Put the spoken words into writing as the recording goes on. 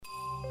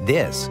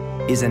This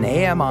is an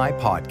AMI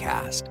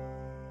podcast.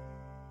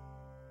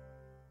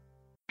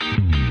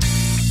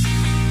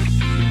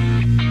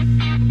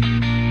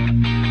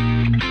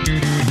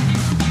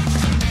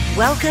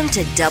 Welcome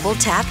to Double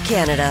Tap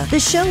Canada, the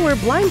show where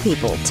blind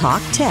people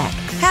talk tech.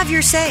 Have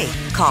your say.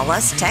 Call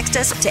us, text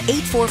us to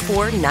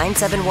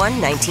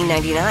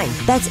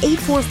 844-971-1999. That's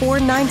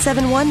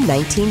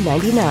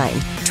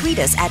 844-971-1999. Tweet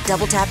us at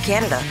Double Tap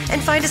Canada and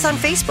find us on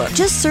Facebook.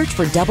 Just search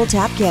for Double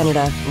Tap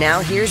Canada. Now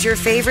here's your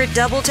favorite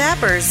Double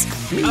Tappers.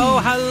 Oh,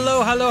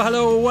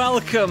 hello.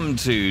 Welcome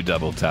to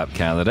Double Tap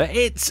Canada.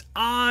 It's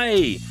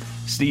I,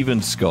 Stephen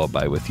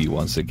Scobby, with you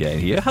once again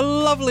here. How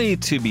lovely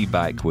to be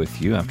back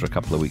with you after a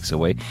couple of weeks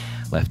away.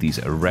 Left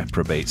these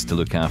reprobates to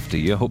look after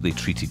you. I hope they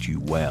treated you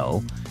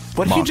well.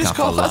 What did he just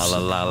call us?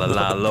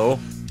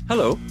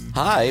 Hello.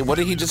 Hi, what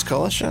did he just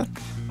call us, Sean?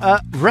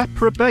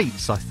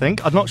 Reprobates, I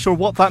think. I'm not sure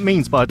what that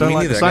means, but I don't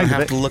like the sound of it. I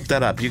have to look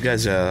that up. You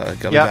guys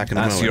got me back in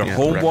a moment. That's your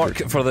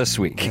homework for this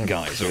week,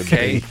 guys,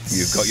 okay?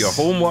 You've got your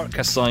homework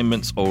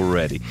assignments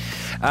already.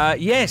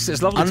 Yes,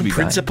 it's lovely to be back.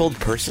 Unprincipled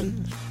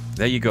person?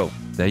 There you go.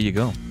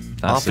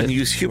 That's often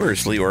used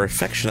humorously or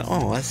affectionate.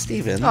 Oh, that's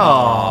Stephen. Oh,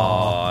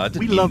 I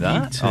didn't mean love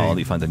that. you too. Oh,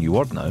 you found a new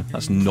word now.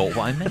 That's not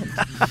what I meant.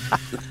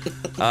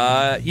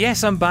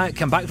 Yes, I'm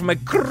back. I'm back from my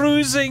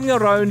cruising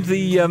around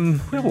the...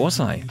 where was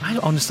I? I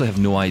honestly have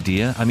no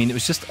idea. I mean, it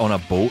was just on a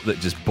boat that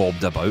just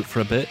bobbed about for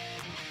a bit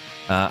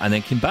and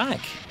then came back.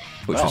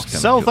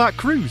 Sell that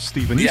cruise,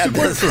 Stephen. You should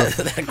work for it.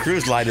 That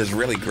cruise line is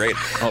really great.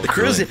 Oh,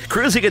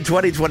 cruising in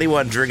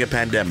 2021 during a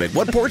pandemic.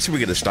 What ports are we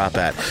going to stop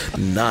at?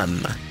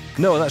 None.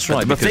 No, that's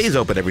right. But the buffet's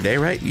open every day,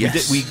 right?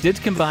 Yes. We did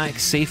come back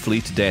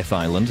safely to Death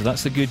Island.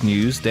 That's the good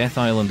news. Death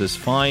Island is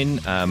fine.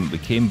 We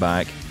came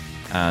back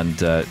and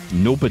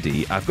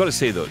nobody, I've got to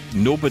say though,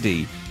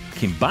 nobody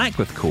came back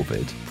with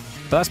COVID.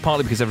 But that's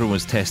partly because everyone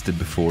was tested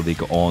before they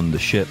got on the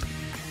ship.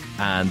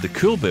 And the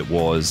cool bit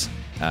was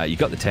you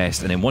got the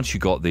test, and then once you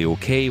got the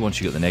okay, once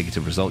you got the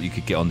negative result, you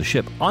could get on the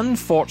ship.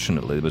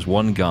 Unfortunately, there was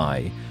one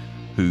guy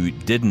who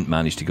didn't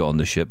manage to get on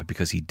the ship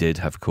because he did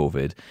have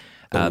COVID.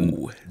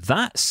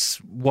 That's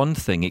one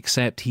thing,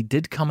 except he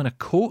did come in a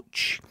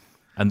coach,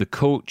 and the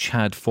coach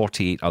had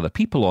 48 other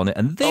people on it,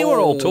 and they were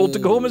all told to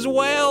go home as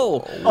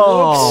well.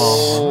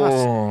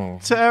 Oh,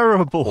 that's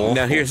terrible.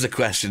 Now, here's the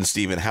question,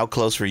 Stephen. How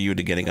close were you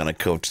to getting on a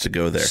coach to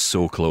go there?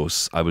 So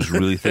close. I was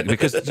really thinking,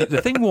 because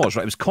the thing was,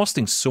 right, it was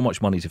costing so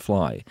much money to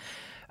fly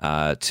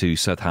to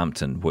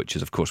Southampton, which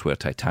is, of course, where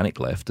Titanic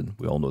left, and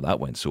we all know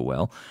that went so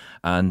well.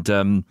 And,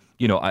 I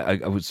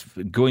was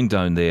going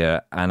down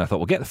there, and I thought,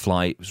 we'll get the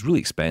flight. It was really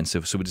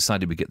expensive, so we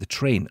decided we'd get the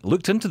train.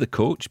 Looked into the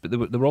coach, but they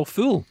were all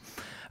full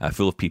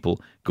of people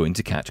going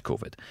to catch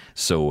COVID.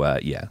 So,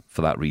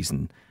 for that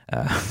reason...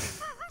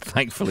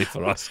 thankfully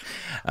for us.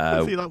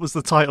 I think that was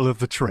the title of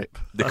the trip.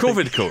 The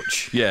COVID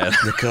coach, yeah.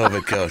 The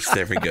COVID coach,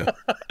 there we go.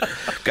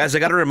 Guys, I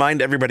got to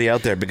remind everybody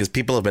out there, because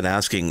people have been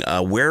asking,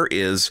 where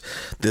is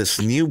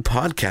this new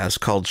podcast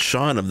called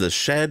Shaun of the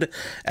Shed?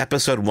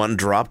 Episode 1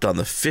 dropped on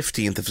the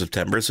 15th of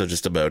September, so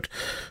just about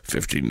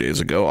 15 days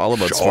ago, all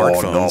about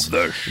smartphones.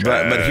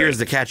 But here's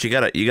the catch. You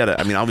gotta,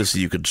 I mean,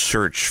 obviously you could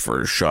search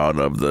for Shaun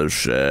of the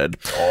Shed.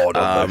 Shaun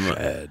of the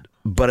Shed.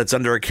 But it's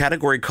under a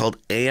category called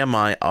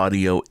AMI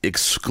Audio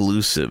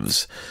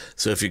Exclusives.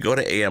 So if you go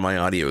to AMI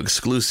Audio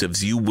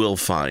Exclusives, you will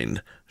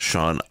find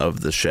Shaun of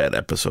the Shed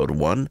episode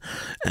 1,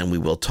 and we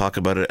will talk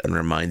about it and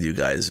remind you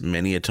guys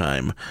many a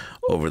time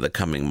over the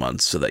coming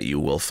months so that you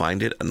will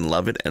find it and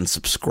love it and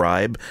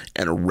subscribe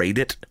and rate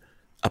it.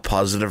 A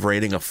positive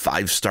rating, a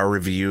 5-star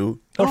review.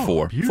 Or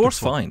 4. Beautiful. 4's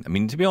fine. I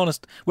mean, to be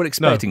honest, we're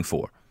expecting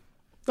 4.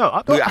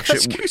 No,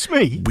 excuse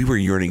me. We were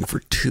yearning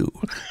for 2.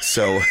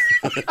 So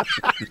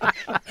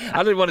I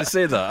didn't want to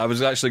say that. I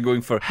was actually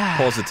going for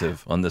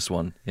positive on this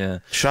one. Yeah.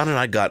 Sean and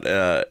I got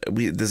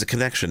there's a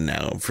connection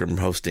now from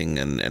hosting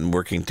and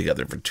working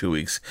together for 2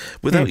 weeks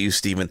without you,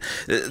 Stephen.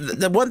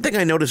 The one thing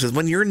I notice is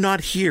when you're not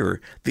here,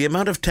 the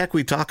amount of tech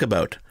we talk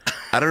about,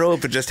 I don't know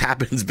if it just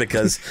happens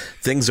because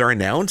things are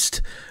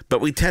announced, but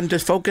we tend to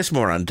focus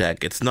more on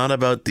tech. It's not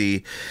about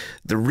the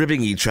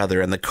ribbing each other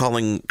and the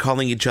calling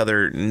each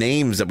other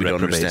names that we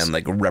don't understand,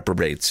 like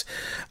reprobates.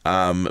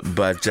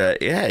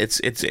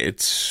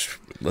 It's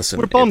listen,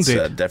 we're bonded.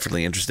 It's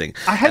definitely interesting.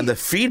 And the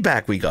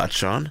feedback we got,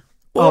 Sean.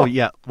 Oh,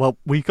 yeah. Well,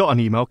 we got an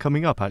email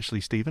coming up,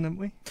 actually, Stephen, haven't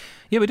we?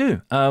 Yeah, we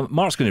do.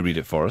 Mark's going to read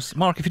it for us.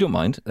 Mark, if you don't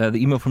mind, the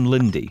email from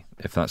Lindy,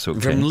 if that's okay.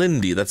 From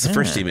Lindy, that's the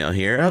first email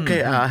here.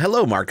 Okay,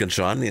 hello, Mark and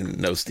Sean.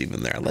 No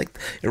Stephen there. Like,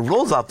 it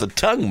rolls off the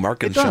tongue,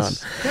 Mark and Sean.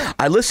 Yeah.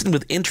 I listened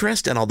with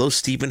interest, and although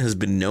Stephen has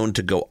been known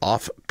to go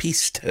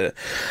off-piste,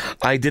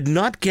 I did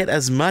not get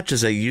as much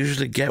as I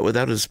usually get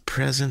without his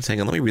presence. Hang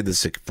on, let me read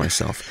this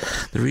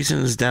myself. The reason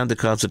is down to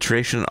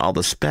concentration and all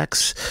the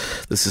specs.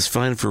 This is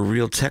fine for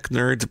real tech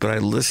nerds, but I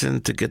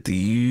listened to get the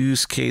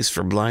use case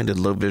for blind and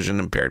low vision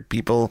impaired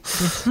people.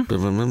 There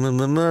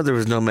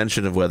was no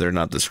mention of whether or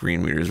not the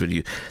screen readers would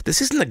use.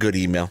 This isn't a good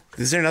email.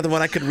 Is there another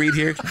one I could read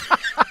here?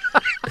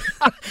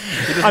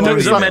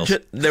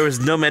 There was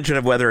no mention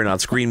of whether or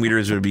not screen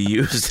readers would be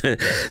used,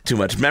 too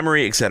much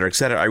memory, etc.,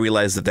 etc. I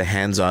realize that the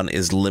hands-on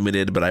is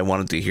limited, but I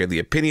wanted to hear the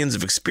opinions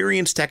of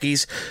experienced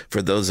techies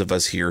for those of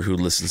us here who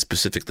listen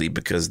specifically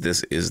because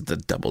this is the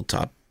Double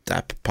Tap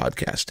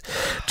podcast.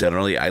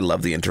 Generally, I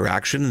love the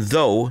interaction,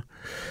 though,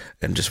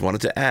 and just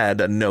wanted to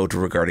add a note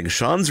regarding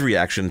Sean's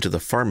reaction to the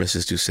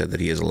pharmacist who said that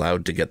he is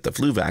allowed to get the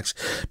flu vax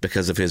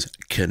because of his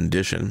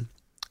condition.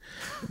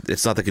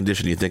 It's not the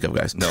condition you think of,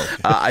 guys. No.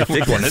 I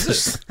think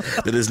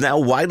that it is now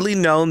widely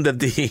known that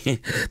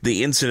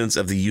the incidence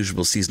of the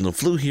usual seasonal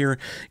flu here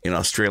in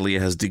Australia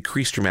has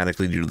decreased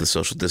dramatically due to the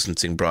social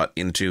distancing brought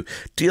in to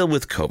deal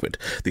with COVID.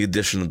 The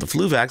addition of the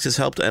flu vax has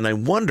helped, and I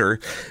wonder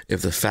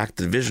if the fact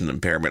that vision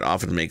impairment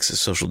often makes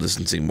social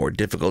distancing more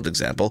difficult,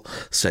 example,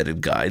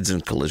 sighted guides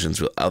and collisions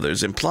with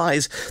others,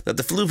 implies that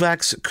the flu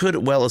vax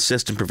could well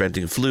assist in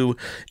preventing flu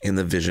in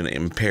the vision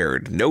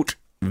impaired. Note,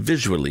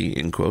 visually,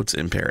 in quotes,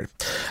 impaired.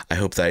 I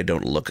hope that I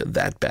don't look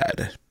that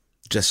bad.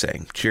 Just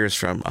saying. Cheers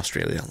from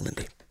Australia,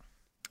 Lindy.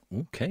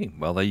 Okay,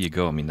 well, there you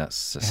go. I mean, that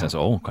says it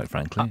all, quite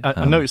frankly.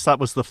 I noticed that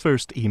was the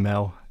first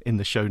email in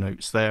the show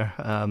notes there.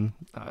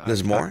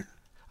 There's more?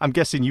 I'm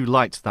guessing you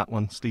liked that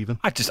one, Stephen.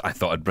 I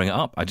thought I'd bring it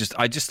up. I just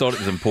thought it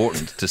was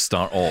important to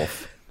start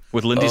off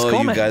with Lindy's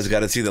comment. You guys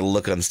got to see the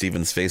look on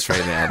Stephen's face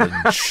right now.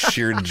 The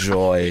sheer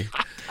joy.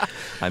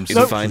 I'm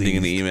so finding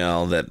an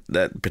email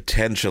that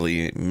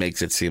potentially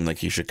makes it seem like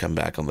he should come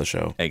back on the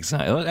show.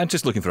 Exactly. I'm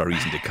just looking for a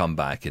reason to come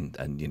back and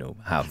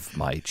have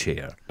my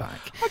chair back.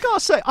 I gotta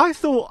say, I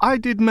thought I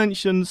did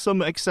mention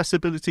some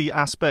accessibility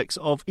aspects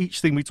of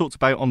each thing we talked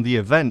about on the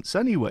events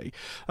anyway.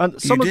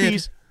 And some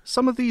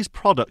of these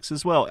products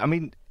as well. I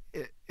mean,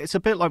 it's a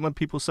bit like when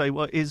people say,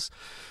 well, is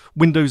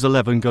Windows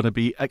 11 going to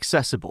be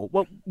accessible?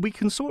 Well, we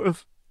can sort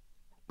of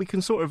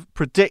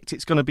predict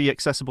it's going to be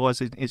accessible, as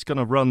it's going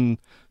to run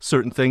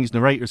certain things.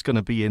 Narrator's going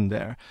to be in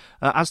there.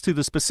 As to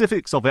the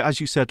specifics of it,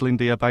 as you said,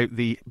 Lindy, about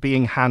the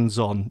being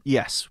hands-on,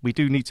 yes, we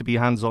do need to be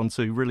hands-on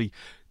to really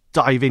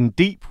dive in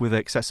deep with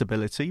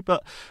accessibility.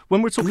 But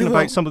when we're talking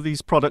about some of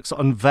these products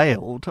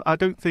unveiled, I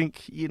don't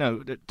think,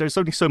 there's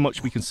only so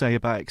much we can say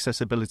about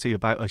accessibility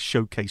about a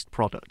showcased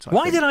product.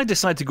 Why did I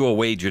decide to go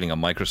away during a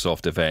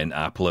Microsoft event,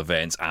 Apple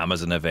events,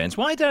 Amazon events?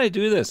 Why did I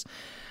do this?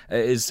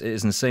 It is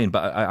insane,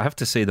 but I have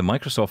to say the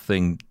Microsoft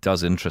thing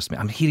does interest me.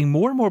 I'm hearing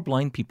more and more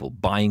blind people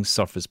buying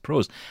Surface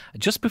Pros.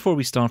 Just before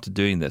we started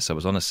doing this, I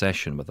was on a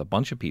session with a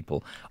bunch of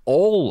people,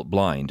 all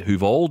blind,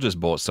 who've all just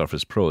bought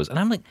Surface Pros. And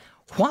I'm like,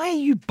 why are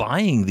you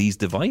buying these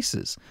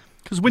devices?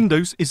 Because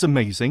Windows is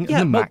amazing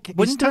and the Mac is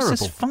Windows terrible.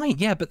 Windows is fine,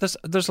 yeah, but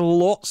there's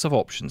lots of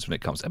options when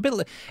it comes.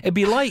 It'd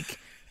be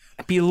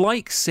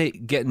like, say,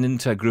 getting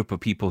into a group of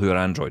people who are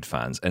Android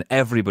fans and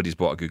everybody's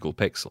bought a Google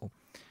Pixel.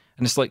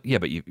 And it's like, yeah,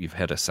 but you've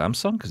heard of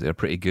Samsung because they're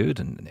pretty good,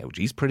 and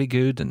LG's pretty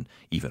good, and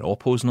even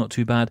Oppo's not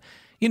too bad.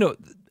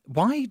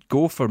 Why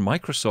go for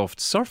Microsoft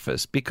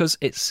Surface? Because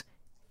it's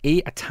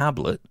a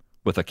tablet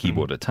with a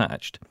keyboard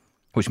attached,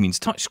 which means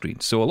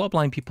touchscreen. So a lot of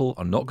blind people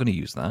are not going to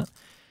use that,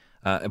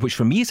 which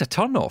for me is a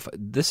turn-off.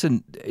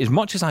 As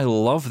much as I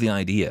love the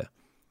idea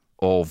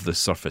of the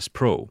Surface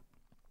Pro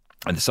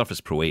and the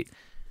Surface Pro 8,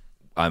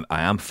 I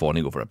am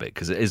fawning over a bit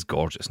because it is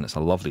gorgeous and it's a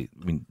lovely.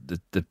 I mean,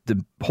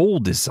 the whole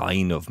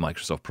design of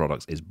Microsoft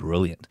products is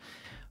brilliant.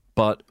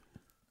 But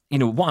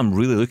what I'm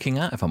really looking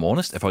at, if I'm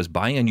honest, if I was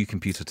buying a new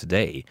computer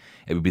today,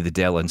 it would be the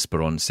Dell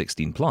Inspiron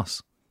 16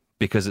 Plus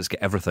because it's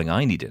got everything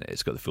I need in it.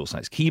 It's got the full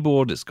size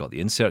keyboard, it's got the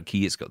insert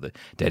key, it's got the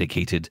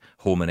dedicated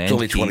home and end. It's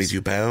only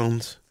 22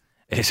 pounds.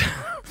 It's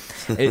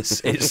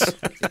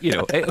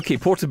okay,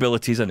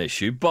 portability is an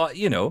issue, but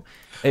well,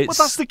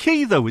 that's the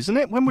key, though, isn't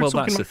it? When we're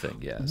talking, that's the thing.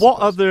 Yeah. What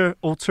other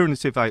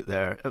alternative out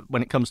there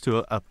when it comes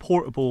to a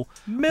portable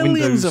millions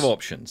Windows of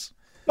options?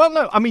 Well,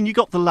 no, I mean, you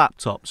got the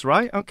laptops,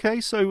 right?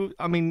 Okay, so,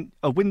 I mean,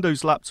 a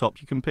Windows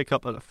laptop you can pick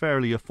up at a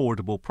fairly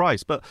affordable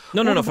price, but...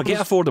 No, forget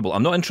affordable.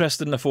 I'm not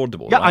interested in Yeah,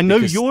 affordable. Right? I know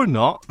you're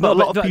not, but a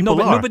lot of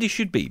people are. Nobody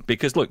should be,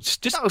 because, look,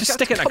 just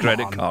stick it in a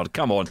credit card.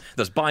 Come on.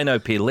 There's buy now,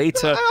 pay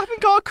later. I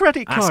haven't got a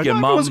credit card. Ask your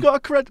mum. Everyone's got a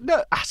credit...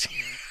 No,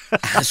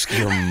 Ask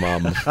your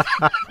mum.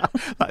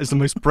 That is the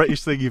most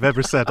British thing you've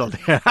ever said on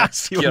here.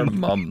 Ask your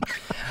mum.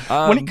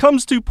 When it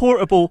comes to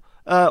portable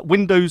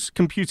Windows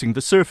computing,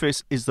 the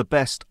Surface is the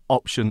best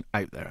option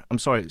out there. I'm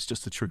sorry, it's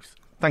just the truth.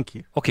 Thank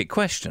you. Okay,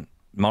 question.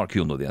 Mark,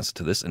 you'll know the answer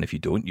to this, and if you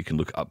don't, you can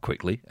look it up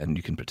quickly, and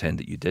you can pretend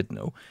that you did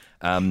know.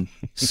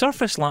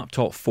 Surface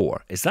Laptop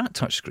 4, is that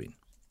touchscreen?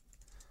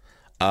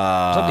 Is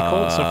that what they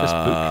call it? Surface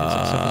Book? Is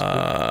it Surface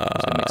Book?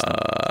 Is it mixed up?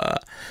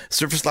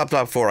 Surface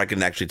Laptop 4, I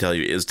can actually tell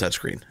you, is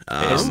touchscreen.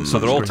 So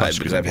they're all touchscreen.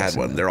 Because I've had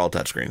one. They're all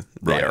touchseen.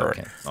 Right,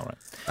 okay. All right.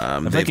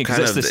 I'm thinking because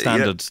it's the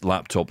standard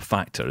laptop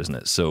factor, isn't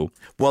it? So,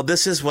 well,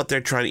 this is what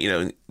they're trying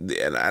to,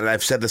 and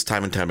I've said this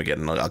time and time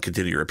again, and I'll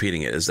continue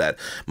repeating it, is that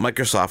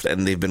Microsoft,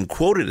 and they've been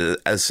quoted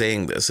as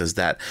saying this, is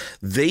that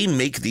they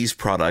make these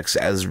products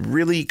as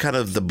really kind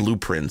of the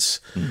blueprints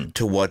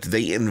to what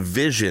they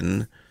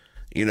envision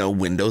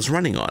Windows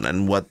running on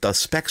and what the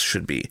specs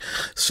should be.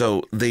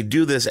 So they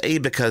do this, A,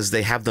 because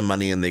they have the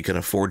money and they can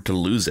afford to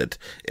lose it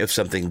if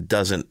something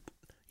doesn't,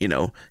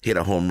 hit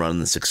a home run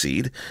and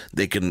succeed.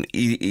 They can,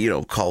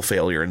 call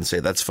failure and say,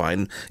 that's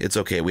fine. It's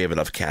okay. We have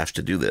enough cash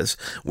to do this.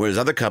 Whereas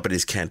other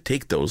companies can't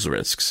take those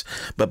risks.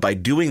 But by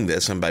doing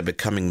this and by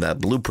becoming that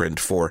blueprint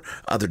for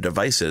other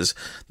devices,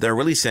 they're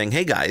really saying,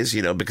 hey guys,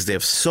 because they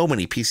have so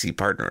many PC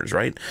partners,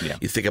 right? Yeah.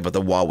 You think about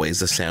the Huawei's,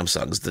 the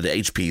Samsungs, the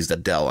HPs, the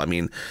Dell. I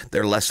mean,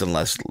 they're less and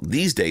less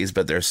these days,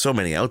 but there's so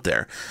many out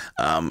there.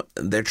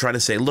 They're trying to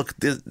say, look,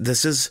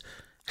 this is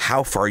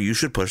how far you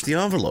should push the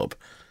envelope,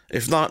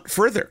 if not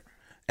further.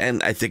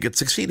 And I think it's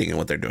succeeding in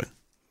what they're doing.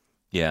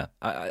 Yeah,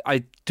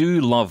 I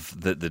do love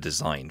the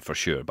design for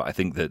sure, but I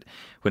think that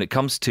when it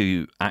comes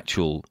to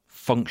actual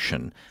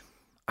function,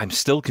 I'm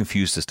still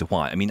confused as to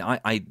why. I mean,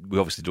 we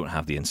obviously don't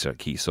have the insert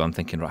key, so I'm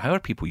thinking, right, how are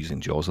people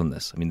using JAWS on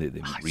this? I mean, they're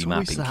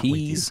remapping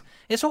keys.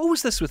 It's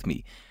always this with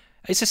me.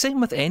 It's the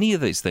same with any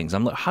of these things.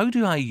 I'm like, how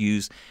do I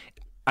use...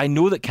 I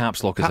know that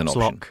caps lock is an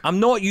option. I'm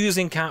not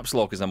using caps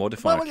lock as a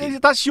modifier key.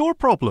 That's your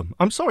problem.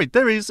 I'm sorry.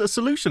 There is a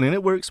solution and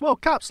it works well.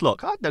 Caps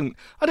lock. I don't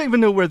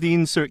even know where the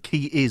insert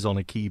key is on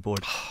a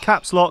keyboard.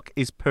 Caps lock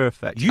is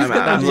perfect. You've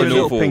got that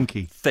little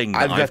pinky thing.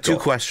 I've got two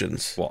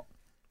questions. What?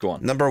 Go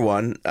on. Number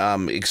one,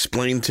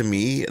 explain to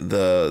me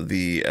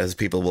the as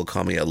people will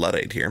call me a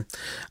Luddite here,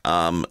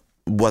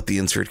 what the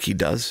insert key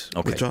does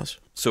with JAWS.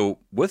 So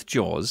with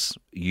JAWS,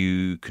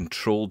 you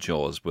control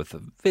JAWS with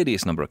a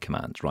various number of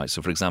commands, right?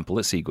 So for example,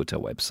 let's say you go to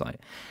a website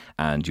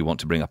and you want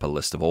to bring up a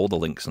list of all the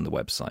links on the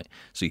website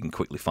so you can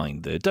quickly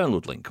find the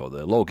download link or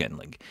the login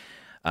link.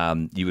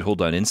 You would hold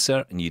down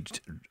insert and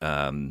you'd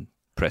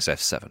press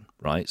F7,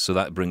 right? So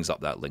that brings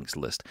up that links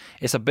list.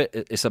 It's a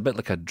bit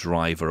like a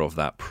driver of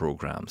that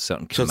program.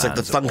 Certain commands. So it's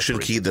like the function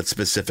key that's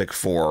specific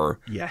for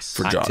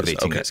JAWS.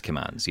 Activating its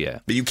commands, yeah.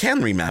 But you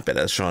can remap it,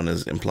 as Sean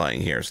is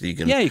implying here, so you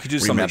can you could do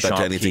remap that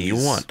to anything you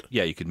want.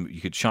 Yeah, you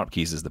could Sharp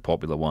keys is the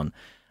popular one.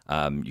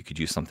 You could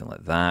use something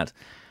like that.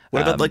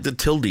 What about like the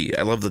tilde?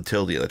 I love the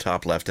tilde at the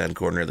top left-hand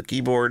corner of the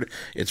keyboard.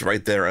 It's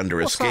right there under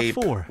Escape,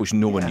 which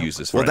no one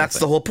uses for anything. That's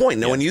the whole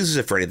point. No one uses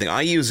it for anything.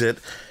 I use it.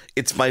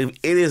 It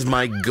is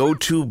my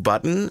go-to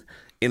button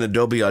in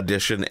Adobe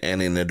Audition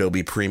and in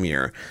Adobe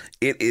Premiere.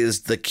 It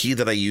is the key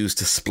that I use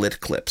to split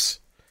clips,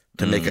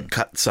 to make a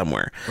cut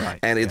somewhere. Right,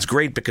 and it's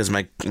great because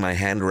my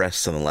hand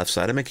rests on the left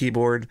side of my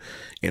keyboard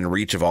in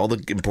reach of all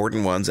the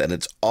important ones, and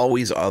it's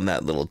always on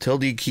that little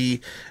tilde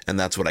key, and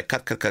that's what I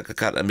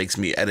cut. It makes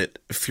me edit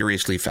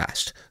furiously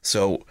fast.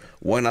 So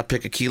why not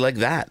pick a key like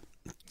that?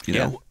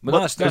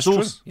 That's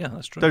true. Yeah,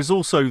 that's true. There's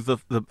also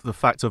the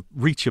fact of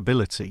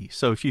reachability.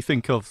 So if you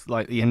think of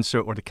like the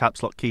insert or the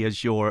caps lock key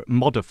as your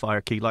modifier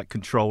key, like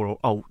Control or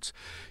Alt,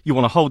 you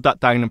want to hold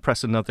that down and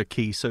press another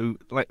key. So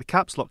like the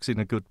caps lock's in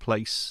a good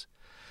place.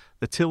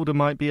 The tilde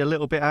might be a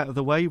little bit out of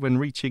the way when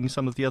reaching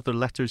some of the other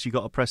letters you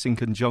got to press in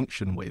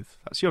conjunction with.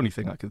 That's the only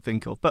thing I can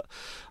think of. But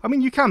I mean,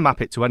 you can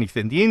map it to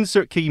anything. The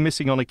insert key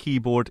missing on a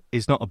keyboard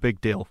is not a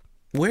big deal.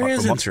 Where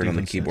is insert on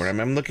the keyboard?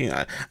 I'm looking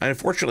at. I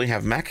unfortunately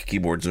have Mac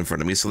keyboards in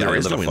front of me, so there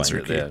is no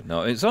insert key.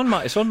 No, it's on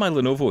my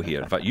Lenovo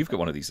here. In fact, you've got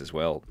one of these as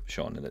well,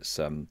 Sean, and it's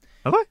have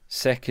I?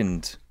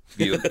 Second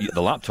the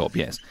laptop,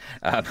 yes,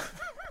 and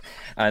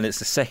it's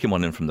the second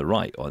one in from the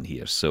right on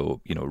here.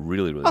 So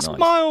really that's nice.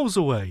 Miles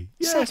away.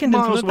 Yeah, second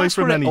miles away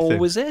from anything. It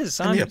always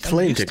is. I need a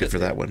plane ticket for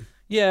that one.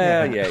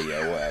 Yeah,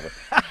 whatever.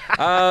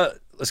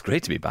 It's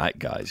great to be back,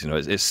 guys.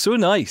 It's so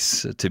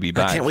nice to be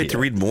back. I can't wait to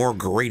read more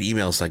great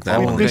emails like that.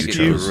 We're going to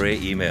get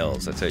great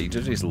emails. I tell you,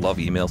 just love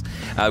emails.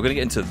 We're going to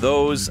get into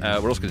those. We're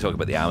also going to talk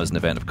about the Amazon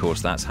event, of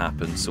course. That's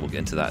happened, so we'll get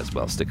into that as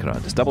well. Stick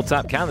around. It's Double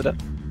Tap Canada.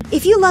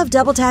 If you love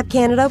Double Tap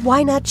Canada,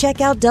 why not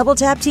check out Double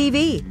Tap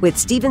TV with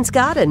Stephen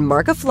Scott and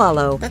Mark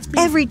Aflalo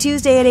every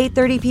Tuesday at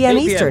 8:30 p.m.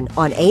 Eastern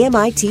on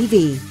AMI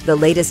TV. The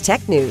latest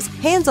tech news,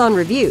 hands-on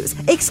reviews,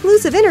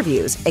 exclusive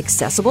interviews,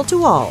 accessible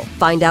to all.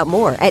 Find out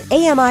more at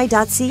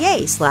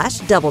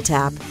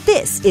ami.ca/doubletap.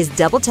 This is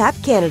Double Tap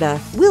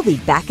Canada. We'll be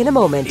back in a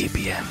moment. 8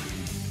 p.m.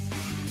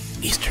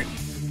 Eastern.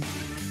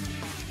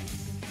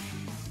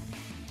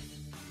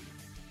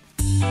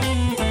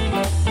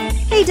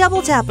 Hey,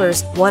 Double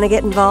Tappers, want to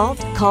get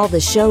involved? Call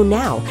the show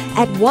now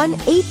at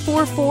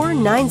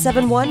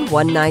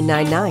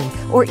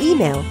 1-844-971-1999 or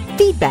email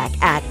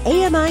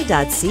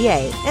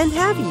feedback@ami.ca and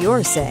have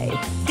your say.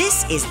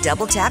 This is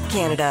Double Tap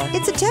Canada.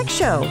 It's a tech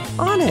show.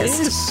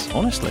 Honest. It is,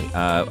 honestly.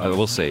 I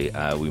will say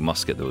we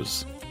must get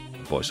those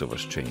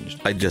voiceovers changed.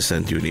 I just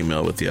sent you an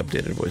email with the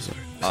updated voiceover.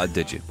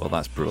 Did you? Well,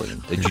 that's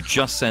brilliant. Did you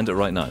just send it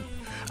right now?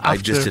 I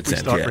just hit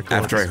send,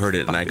 after I heard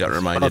it, and I got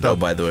reminded,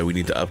 by the way, we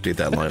need to update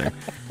that liner.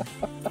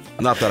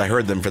 Not that I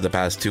heard them for the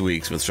past 2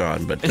 weeks with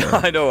Sean, but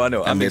I know.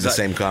 I made the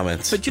same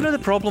comments. But you know the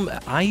problem?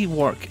 I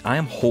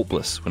am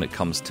hopeless when it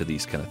comes to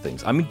these kind of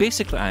things. I mean,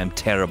 basically, I am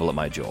terrible at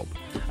my job.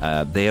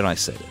 There, I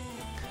said it.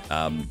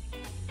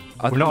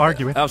 We're not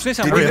arguing. I was going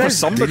to say, I'm waiting for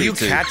somebody Did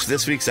you catch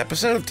this week's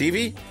episode of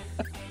TV?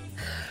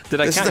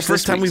 Did I this catch is the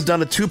first time we've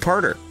done a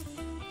two-parter.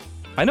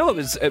 I know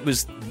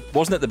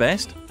wasn't it the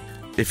best?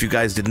 If you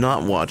guys did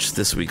not watch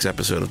this week's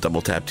episode of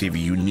Double Tap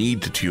TV, you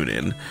need to tune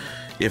in.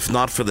 If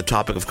not for the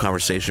topic of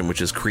conversation,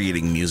 which is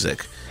creating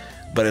music,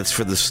 but it's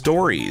for the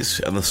stories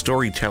and the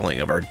storytelling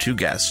of our two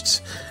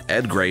guests,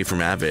 Ed Gray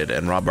from Avid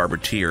and Rob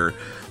Barber-Tier,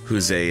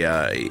 who's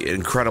a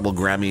incredible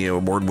Grammy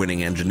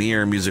award-winning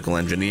engineer, musical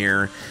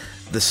engineer.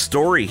 The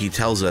story he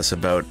tells us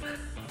about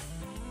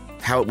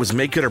how it was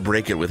make it or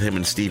break it with him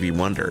and Stevie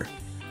Wonder.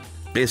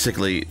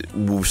 Basically,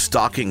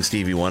 stalking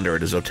Stevie Wonder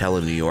at his hotel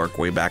in New York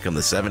way back in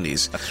the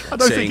 70s. I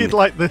don't think he'd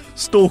like the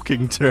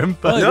stalking term,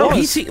 but no,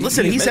 he said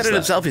it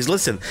himself. He's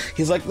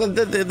like,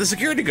 the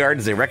security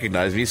guards, they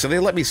recognize me, so they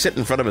let me sit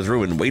in front of his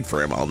room and wait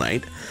for him all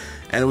night.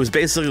 And it was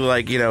basically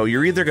like,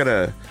 you're either going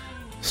to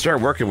start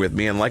working with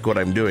me and like what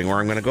I'm doing, or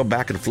I'm going to go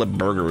back and flip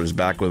burgers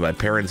back with my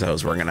parents'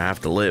 house where I'm going to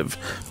have to live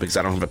because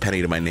I don't have a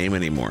penny to my name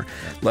anymore.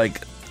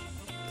 Like,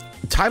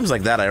 times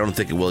like that, I don't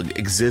think it will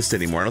exist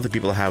anymore. I don't think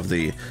people have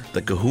the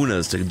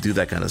kahunas to do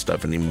that kind of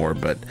stuff anymore.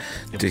 But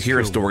to hear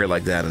a story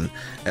like that,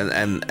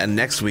 and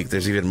next week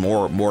there's even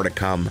more to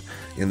come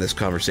in this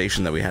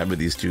conversation that we had with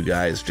these two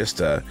guys. Just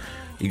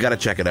you got to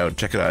check it out.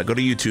 Check it out. Go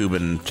to YouTube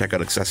and check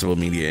out Accessible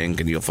Media Inc.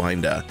 and you'll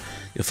find the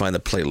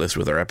playlist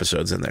with our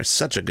episodes in there.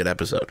 Such a good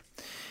episode.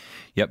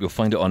 Yep, you'll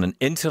find it on an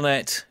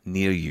internet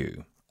near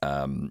you.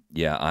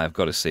 I've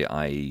got to say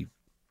I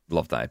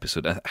love that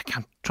episode. I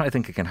can't try to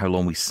think again how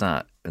long we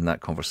sat in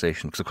that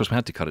conversation, because of course we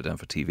had to cut it down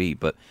for TV,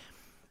 but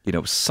it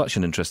was such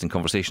an interesting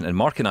conversation. And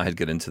Mark and I had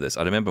got into this.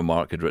 I remember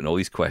Mark had written all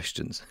these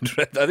questions.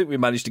 I think we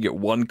managed to get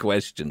one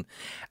question,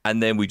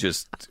 and then he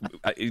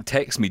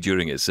texted me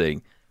during it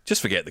saying,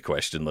 just forget the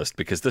question list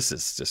because this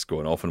is just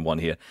going off in one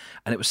here.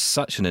 And it was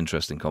such an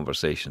interesting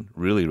conversation.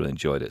 Really, really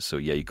enjoyed it. So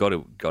yeah, you got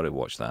to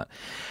watch that.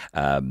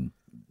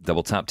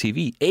 Double Tap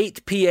TV,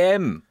 8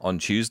 p.m. on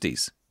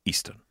Tuesdays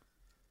Eastern.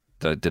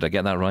 Did I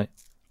get that right?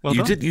 Well,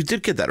 you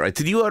did get that right.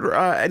 Did you order?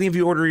 Any of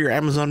you order your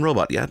Amazon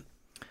robot yet?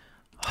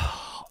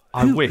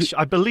 I wish.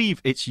 I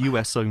believe it's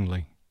US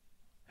only.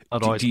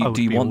 Do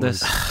you want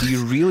this? Do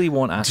you really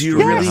want Astro? Do you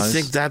really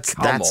think that's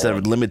a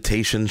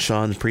limitation,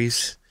 Sean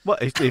Priest? Well,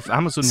 if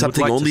Amazon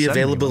something would like only to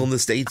available in the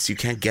States, you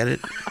can't get it.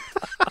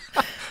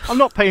 I'm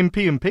not paying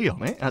P&P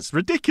on it. That's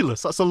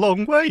ridiculous. That's a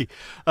long way.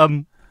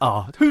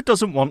 Who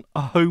doesn't want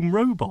a home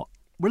robot?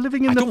 We're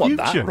living in the future. I don't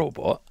want that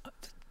robot.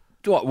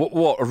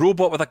 What, a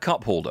robot with a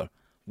cup holder?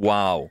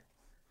 Wow.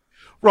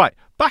 Right,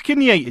 back in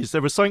the 80s,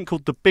 there was something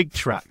called the Big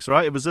Tracks,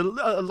 right? It was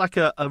like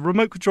a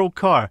remote-controlled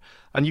car,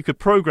 and you could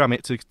program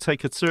it to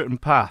take a certain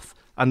path,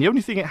 and the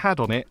only thing it had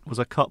on it was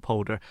a cup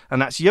holder,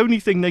 and that's the only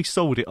thing they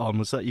sold it on,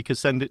 was that you could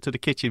send it to the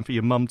kitchen for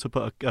your mum to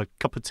put a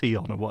cup of tea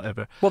on or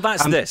whatever. Well,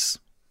 that's this.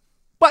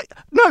 But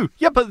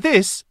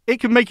this, it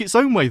can make its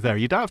own way there.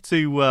 You'd have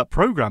to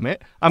program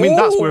it. I mean,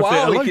 that's worth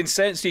it alone. You can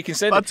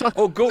send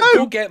it.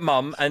 Go get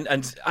mum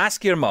and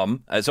ask your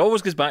mum. It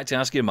always goes back to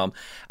ask your mum.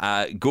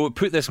 Go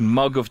put this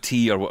mug of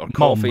tea or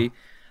coffee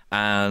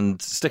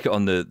and stick it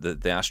on the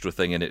Astro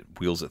thing, and it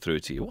wheels it through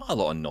to you. What a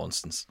lot of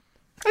nonsense.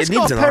 It's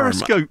got a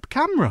periscope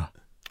camera.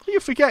 Are you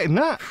forgetting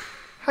that?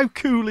 How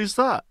cool is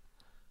that?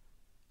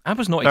 I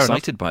was not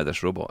excited by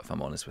this robot, if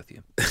I'm honest with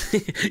you.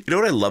 You know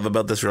what I love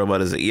about this robot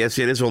is that, yes,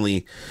 it is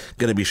only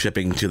going to be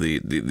shipping to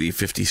the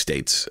 50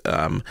 states.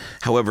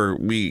 However,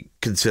 we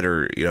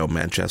consider,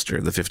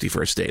 Manchester the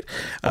 51st state.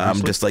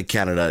 Just like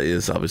Canada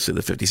is obviously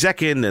the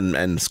 52nd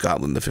and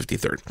Scotland the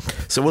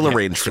 53rd. So we'll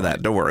arrange for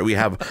that. Don't worry. We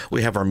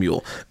have our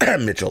mule,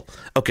 Mitchell.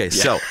 Okay,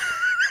 so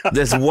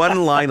there's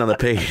one line on the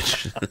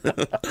page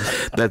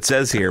that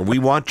says here, we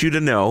want you to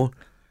know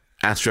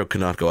Astro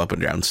cannot go up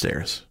and down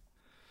stairs.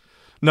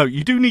 No,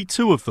 you do need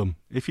two of them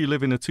if you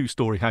live in a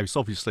two-story house,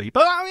 obviously.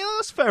 But I mean,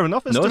 that's fair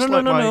enough.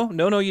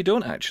 No, you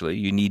don't actually.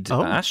 You need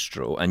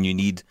Astro, and you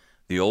need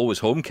the Always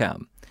Home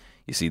Cam.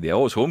 You see, the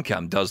Always Home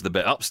Cam does the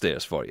bit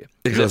upstairs for you.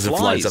 Because it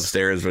flies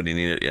upstairs when you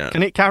need it, yeah.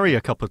 Can it carry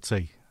a cup of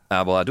tea?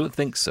 Well, I don't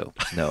think so.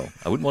 No,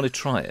 I wouldn't want to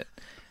try it.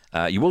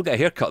 You will get a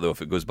haircut, though,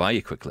 if it goes by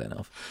you quickly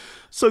enough.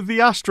 So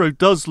the Astro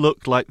does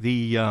look like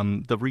the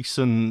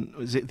recent,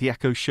 is it the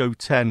Echo Show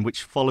 10,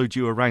 which followed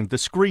you around. The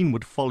screen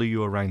would follow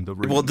you around the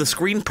room. Well, the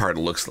screen part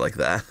looks like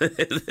that.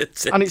 it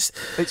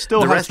still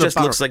the has rest just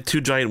looks like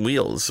two giant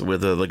wheels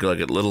with a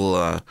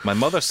little. My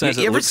mother says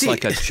it looks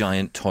like a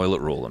giant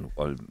toilet roll,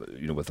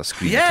 with a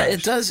screen. Yeah, attached.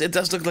 it does. It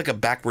does look like a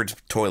backwards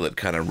toilet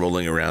kind of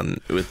rolling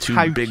around with two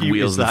big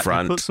wheels in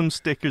front. You put some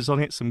stickers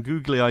on it, some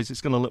googly eyes. It's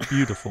going to look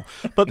beautiful.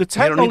 But the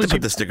technology. You don't need to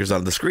put the stickers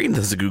on the screen.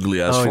 Does the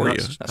googly eyes for you?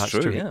 That's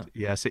true. Yeah.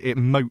 Yes, it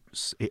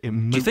emotes. It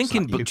emotes. Do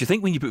you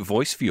think when you put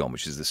voice view on,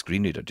 which is the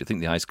screen reader, do you think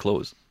the eyes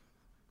close?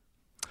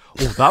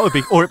 Oh, that would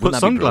be. Or it puts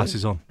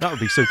sunglasses on. That would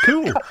be so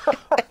cool.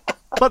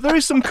 But there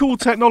is some cool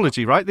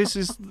technology, right? This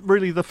is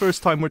really the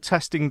first time we're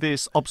testing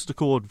this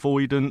obstacle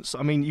avoidance.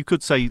 I mean, you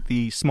could say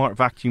the smart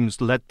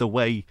vacuums led the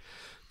way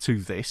to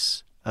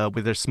this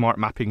with their smart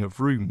mapping of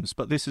rooms.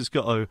 But this has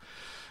got to,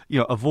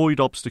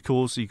 avoid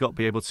obstacles. You've got to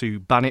be able to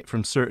ban it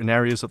from certain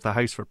areas of the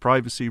house for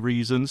privacy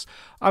reasons.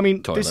 I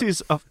mean,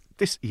 Toilet.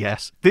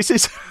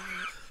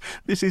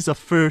 This is a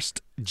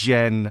first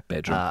gen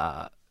bedroom.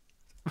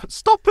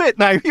 Stop it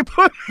now! You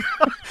put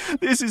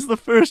this is the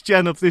first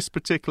gen of this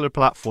particular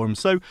platform,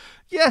 so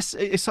yes,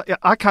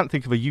 I can't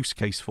think of a use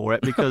case for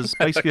it because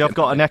basically I've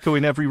got an Echo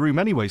in every room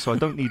anyway, so I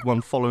don't need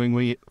one following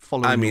me.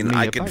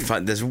 I can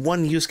find there's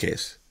one use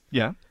case.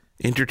 Yeah,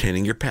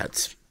 entertaining your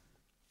pets.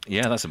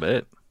 Yeah, that's about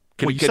it.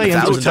 Well, you say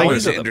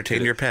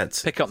entertain your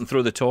pets. Pick up and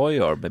throw the toy,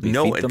 or maybe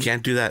no, feed them? it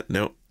can't do that.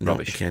 No,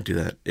 rubbish. It can't do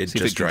that. It See,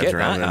 just drives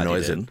around and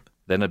annoys it.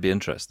 Then I'd be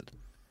interested.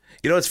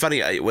 You know, it's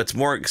funny. What's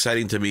more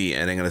exciting to me,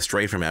 and I'm going to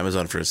stray from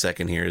Amazon for a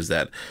second here, is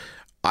that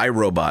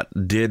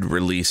iRobot did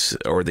release,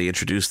 or they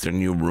introduced their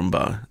new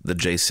Roomba, the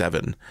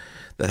J7,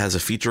 that has a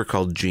feature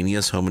called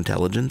Genius Home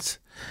Intelligence.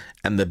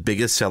 And the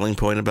biggest selling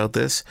point about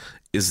this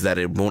is that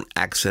it won't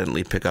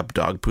accidentally pick up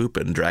dog poop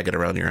and drag it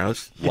around your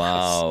house.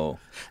 Wow.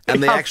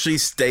 And they actually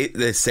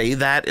they say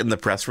that in the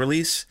press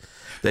release.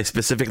 They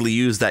specifically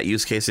use that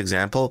use case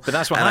example. But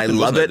that's what and happened,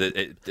 I love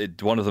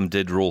it. One of them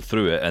did roll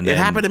through it. And then, it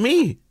happened to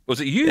me.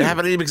 Was it you? It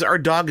happened to me because our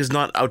dog is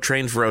not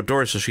out-trained for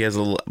outdoors, so she has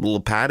a little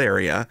pad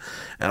area,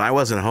 and I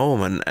wasn't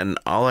home, and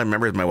all I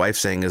remember is my wife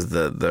saying is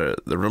the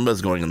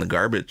Roomba's going in the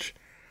garbage.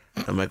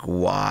 I'm like,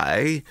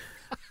 why?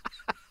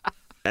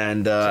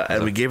 And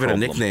we gave it a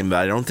nickname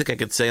that I don't think I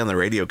could say on the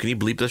radio. Can you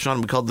bleep this,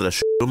 Sean? We called it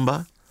a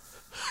Roomba.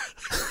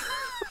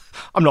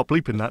 I'm not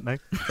bleeping that now.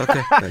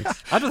 Okay,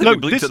 thanks. I don't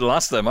think we bleeped it the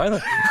last time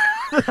either.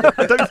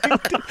 I don't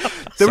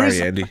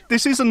think Andy.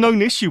 This is a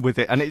known issue with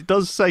it, and it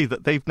does say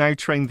that they've now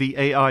trained the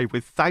AI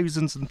with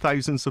thousands and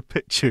thousands of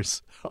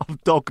pictures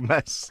of dog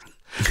mess.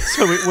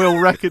 So it will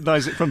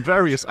recognise it from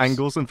various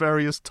angles and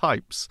various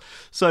types.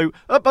 So,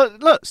 but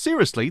look,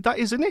 seriously, that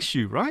is an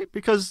issue, right?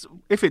 Because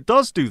if it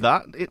does do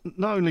that, it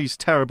not only is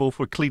terrible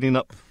for cleaning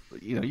up,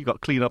 you've got to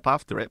clean up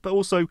after it, but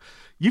also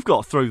you've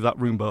got to throw that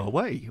Roomba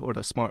away or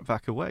the Smart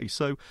Vac away.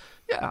 So,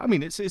 yeah, I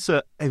mean, it's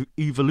a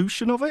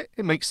evolution of it.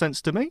 It makes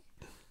sense to me.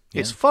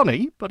 Yeah. It's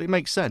funny, but it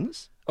makes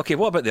sense. Okay,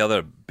 what about the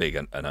other big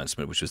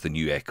announcement, which was the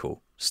new Echo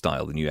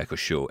style, the new Echo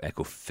Show,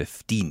 Echo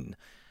 15?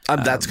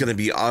 That's going to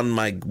be on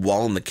my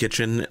wall in the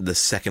kitchen the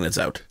second it's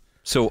out.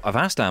 So I've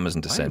asked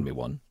Amazon to send me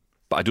one,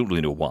 but I don't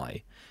really know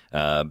why.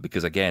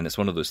 Because, again, it's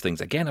one of those things.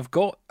 Again, I've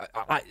got...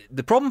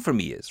 the problem for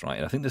me is, right,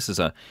 and I think this is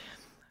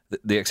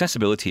the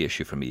accessibility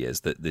issue for me is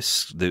that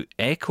the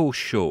Echo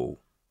Show,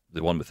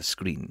 the one with the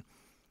screen,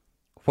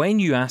 when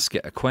you ask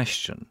it a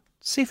question,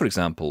 say, for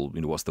example,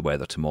 what's the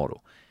weather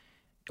tomorrow?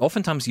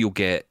 Oftentimes you'll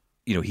get,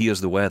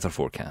 here's the weather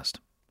forecast.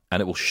 And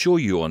it will show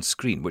you on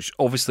screen, which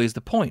obviously is the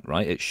point,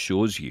 right? It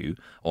shows you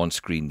on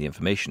screen the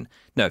information.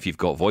 Now, if you've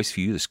got voice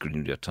view, the screen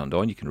reader turned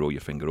on, you can roll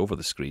your finger over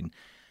the screen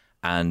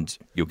and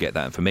you'll get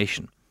that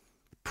information.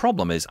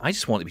 Problem is, I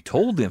just want to be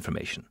told the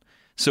information.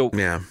 So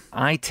yeah.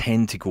 I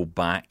tend to go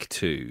back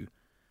to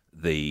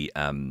the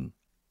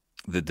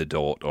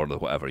Dot or the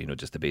whatever,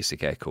 just the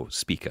basic Echo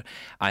speaker.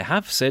 I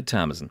have said to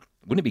Amazon,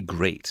 wouldn't it be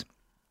great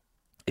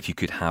if you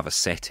could have a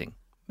setting,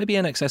 maybe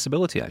in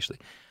accessibility actually,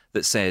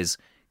 that says,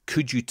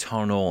 could you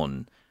turn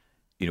on,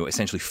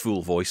 essentially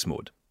full voice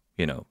mode,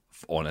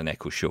 on an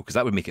Echo Show? Because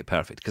that would make it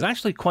perfect. Because I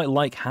actually quite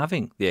like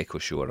having the Echo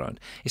Show around,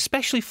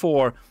 especially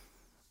for,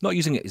 not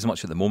using it as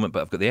much at the moment,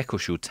 but I've got the Echo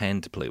Show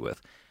 10 to play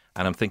with.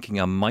 And I'm thinking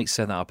I might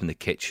set that up in the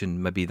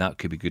kitchen. Maybe that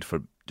could be good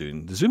for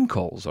doing the Zoom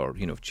calls or,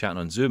 chatting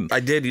on Zoom.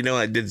 I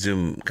did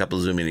Zoom, a couple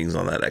of Zoom meetings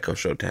on that Echo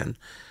Show 10.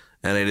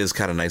 And it is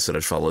kind of nice that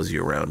it follows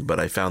you around. But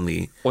I found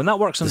and that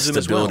works on Zoom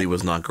as well. The stability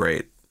was not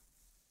great.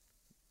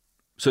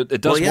 So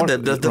it does work.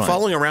 The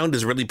following around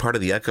is really part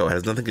of the Echo. It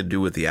has nothing to do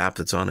with the app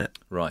that's on it.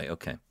 Right,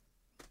 okay.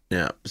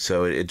 Yeah,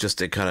 so it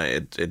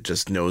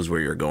just knows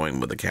where you're going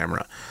with the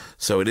camera.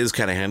 So it is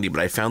kind of handy,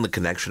 but I found the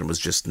connection was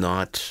just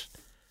not...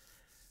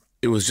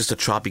 It was just a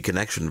choppy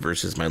connection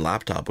versus my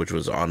laptop, which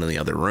was on in the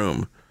other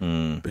room.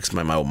 Because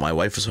my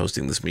wife was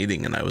hosting this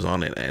meeting and I was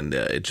on it, and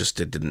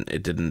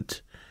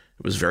it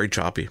was very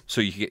choppy.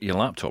 So you could get your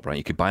laptop, right?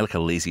 You could buy like a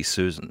Lazy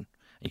Susan.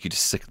 You could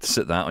just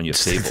sit that on your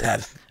table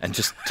and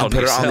just put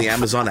it on the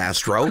Amazon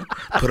Astro,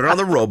 put it on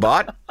the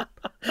robot,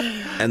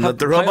 and let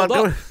the robot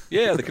go.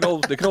 Yeah, they can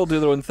all do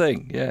their own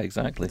thing. Yeah,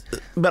 exactly.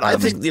 But I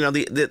think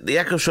the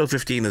Echo Show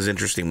 15 is an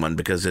interesting one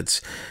because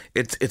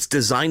it's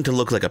designed to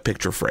look like a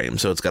picture frame.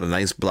 So it's got a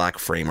nice black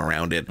frame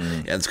around it,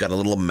 and it's got a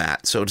little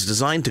mat. So it's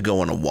designed to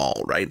go on a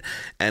wall, right?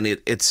 And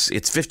it's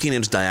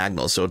 15-inch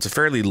diagonal, so it's a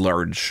fairly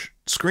large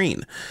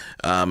screen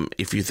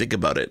if you think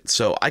about it.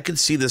 So I could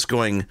see this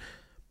going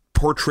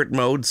portrait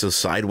mode, so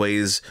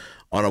sideways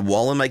on a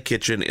wall in my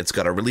kitchen. It's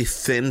got a really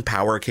thin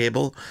power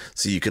cable,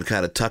 so you can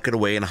kind of tuck it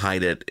away and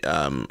hide it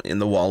in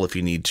the wall if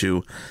you need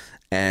to.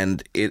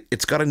 And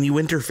it's got a new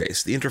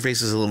interface. The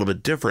interface is a little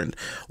bit different,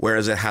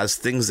 whereas it has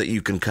things that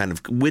you can kind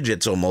of,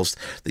 widgets almost,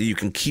 that you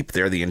can keep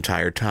there the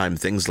entire time.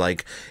 Things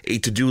like a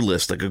to-do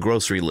list, like a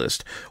grocery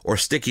list, or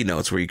sticky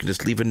notes where you can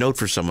just leave a note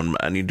for someone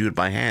and you do it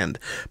by hand.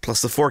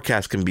 Plus the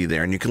forecast can be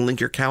there and you can link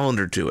your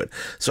calendar to it.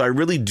 So I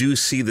really do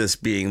see this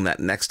being that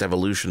next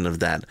evolution of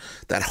that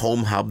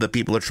home hub that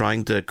people are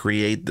trying to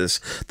create,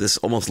 this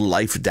almost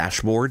life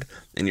dashboard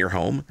in your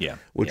home,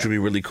 which would be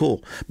really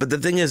cool. But the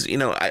thing is,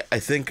 I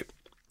think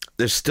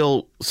there's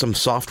still some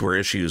software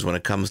issues when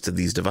it comes to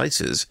these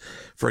devices.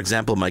 For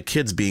example, my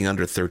kids being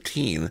under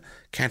 13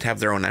 can't have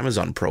their own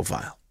Amazon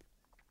profile.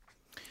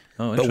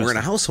 Oh, but we're in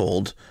a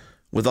household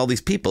with all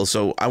these people,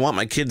 so I want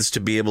my kids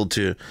to be able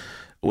to,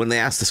 when they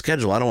ask the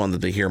schedule, I don't want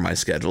them to hear my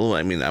schedule.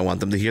 I mean, I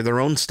want them to hear their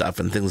own stuff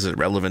and things that are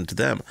relevant to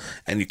them.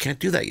 And you can't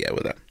do that yet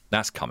with them.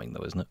 That's coming,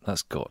 though, isn't it?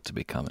 That's got to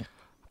be coming.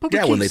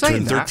 Yeah, when they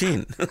turn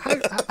 13.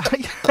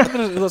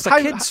 There's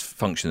a kids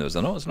function, though, is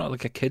there not? It's not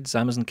like a kids,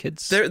 Amazon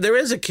Kids? There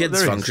is a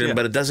kids function, yeah.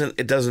 but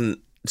it doesn't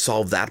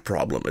solve that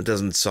problem. It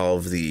doesn't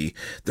solve I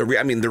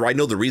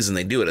know the reason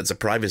they do it. It's a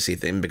privacy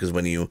thing, because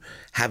when you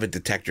have it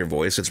detect your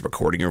voice, it's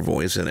recording your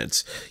voice and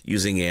it's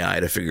using AI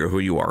to figure who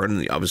you are.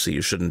 And obviously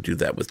you shouldn't do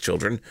that with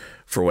children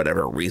for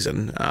whatever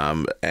reason.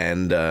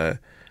 And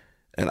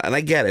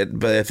I get it,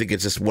 but I think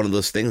it's just one of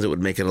those things that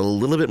would make it a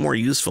little bit more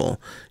useful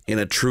in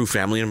a true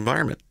family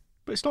environment.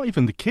 But it's not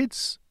even the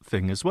kids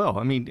thing as well.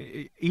 I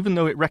mean, even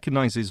though it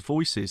recognizes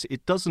voices,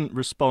 it doesn't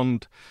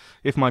respond.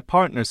 If my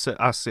partner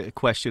asks it a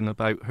question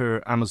about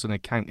her Amazon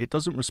account, it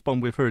doesn't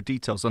respond with her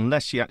details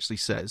unless she actually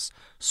says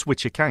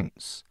switch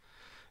accounts.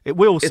 It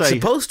will say... It's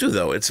supposed to,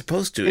 though. It's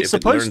supposed to if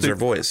it learns their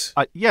voice.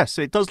 Yes,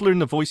 it does learn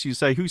the voice. You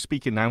say, who's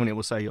speaking now? And it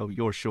will say, oh,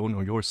 you're Sean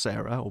or you're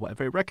Sarah or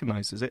whatever. It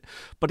recognizes it.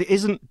 But it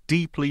isn't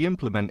deeply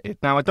implemented.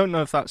 Now, I don't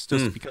know if that's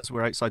just because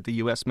we're outside the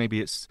US.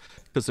 Maybe it's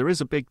because there is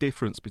a big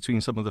difference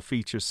between some of the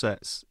feature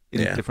sets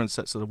in different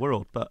sets of the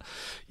world. But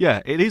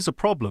yeah, it is a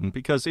problem,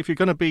 because if you're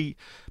going to be...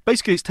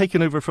 Basically, it's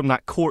taken over from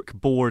that cork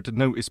board,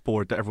 notice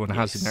board that everyone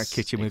has in their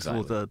kitchen with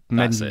all the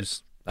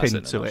menus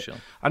pinned to it.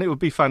 And it would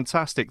be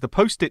fantastic. The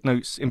Post-it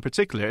notes in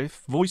particular,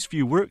 if Voice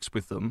View works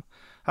with them,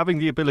 having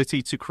the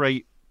ability to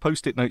create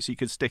Post-it notes you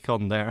could stick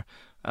on there,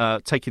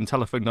 taking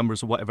telephone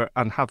numbers or whatever,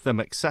 and have them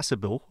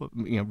accessible,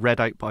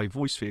 read out by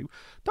Voice View,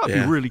 that would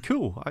be really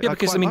cool.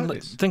 Because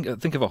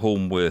think of a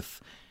home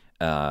with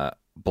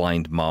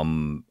blind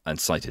mum and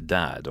sighted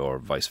dad, or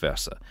vice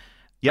versa.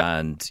 Yeah.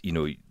 And,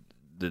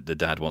 the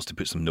dad wants to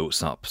put some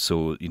notes up,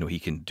 so he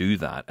can do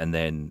that, and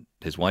then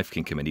his wife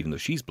can come in, even though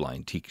she's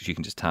blind. She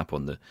can just tap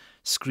on the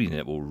screen and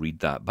it will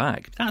read that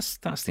back. That's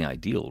the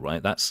ideal,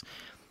 right?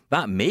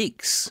 That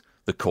makes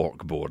the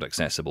cork board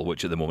accessible,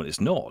 which at the moment is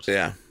not.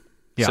 Yeah.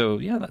 So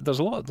there's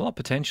a lot of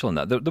potential in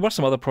that. There were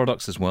some other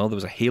products as well. There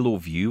was a Halo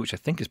View, which I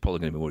think is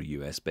probably going to be more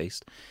US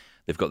based.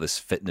 They've got this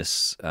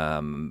fitness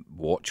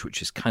watch,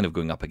 which is kind of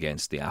going up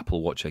against the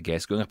Apple Watch, I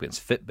guess, going up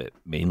against Fitbit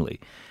mainly.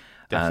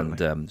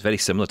 Definitely. And it's very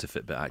similar to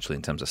Fitbit, actually,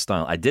 in terms of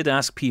style. I did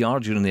ask PR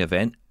during the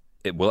event,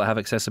 will it have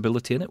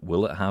accessibility in it?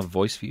 Will it have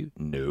Voice View?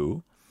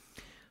 No.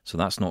 So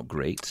that's not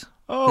great.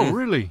 Oh,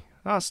 really?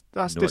 That's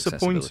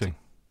disappointing.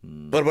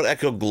 What about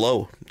Echo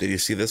Glow? Did you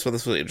see this one?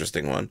 This was an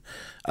interesting one.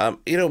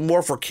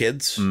 More for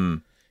kids.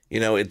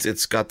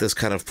 It's got this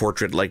kind of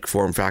portrait-like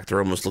form factor.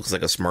 Almost looks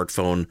like a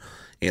smartphone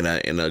in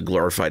a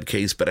glorified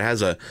case, but it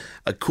has a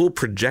cool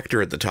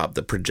projector at the top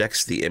that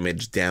projects the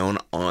image down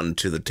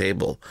onto the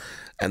table.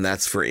 And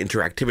that's for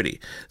interactivity.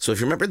 So if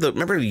you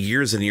remember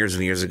years and years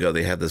and years ago,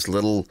 they had this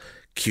little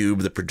cube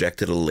that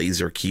projected a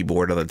laser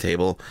keyboard on the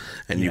table,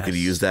 and you could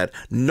use that.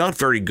 Not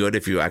very good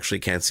if you actually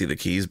can't see the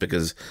keys,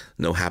 because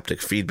no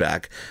haptic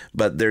feedback.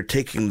 But they're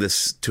taking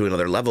this to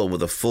another level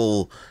with a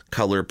full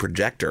color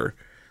projector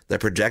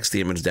that projects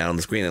the image down on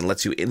the screen and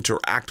lets you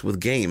interact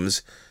with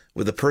games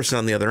with the person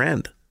on the other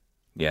end.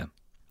 Yeah.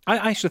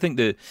 I actually think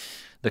that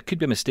there could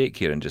be a mistake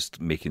here in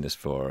just making this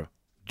for...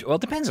 Well,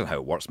 it depends on how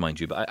it works, mind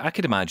you, but I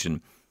could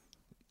imagine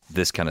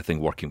this kind of thing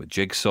working with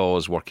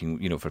jigsaws,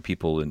 working, for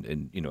people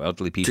and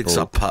elderly people.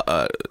 Jigsaw,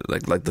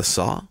 like the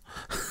Saw?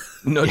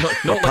 No,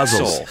 not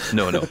puzzles. Like Saw.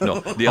 No.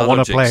 The I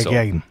want to play a Jigsaw,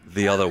 game.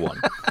 The other one.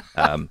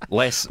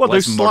 Less. Well,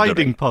 less there's sliding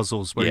murdering.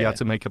 puzzles where you had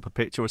to make up a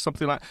picture or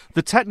something like that.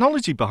 The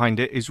technology behind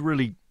it is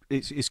really...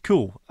 It's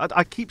cool.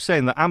 I keep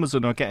saying that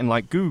Amazon are getting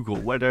like Google,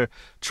 where they're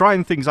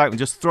trying things out and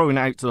just throwing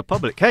it out to the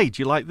public. Hey,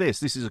 do you like this?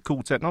 This is a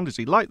cool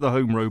technology. Like the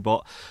home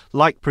robot,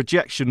 like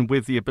projection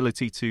with the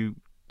ability to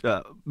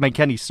make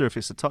any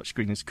surface a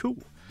touchscreen is cool.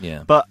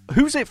 Yeah. But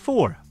who's it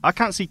for? I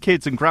can't see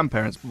kids and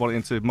grandparents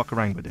wanting to muck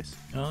around with this.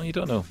 Oh, you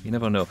don't know. You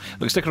never know.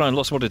 Look, stick around.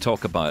 Lots more to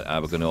talk about.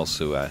 We're going to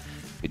also...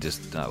 I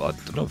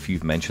don't know if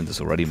you've mentioned this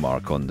already,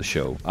 Mark, on the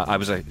show. I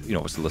was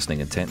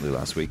listening intently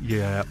last week.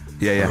 Yeah.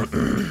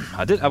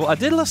 I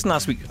did listen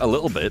last week a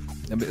little bit.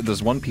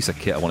 There's one piece of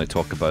kit I want to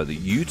talk about that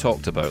you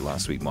talked about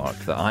last week, Mark,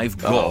 that I've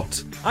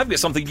got. I've got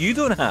something you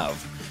don't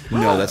have.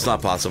 No, that's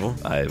not possible.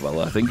 I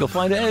think you'll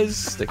find it is.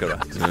 Stick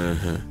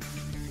around.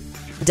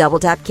 Double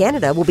Tap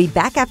Canada will be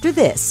back after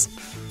this.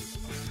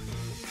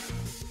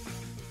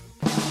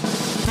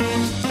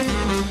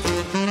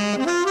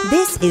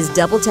 This is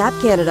Double Tap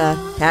Canada.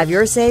 Have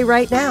your say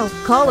right now.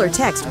 Call or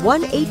text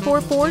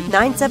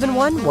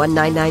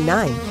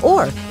 1-844-971-1999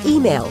 or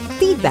email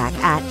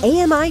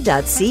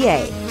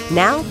feedback@ami.ca.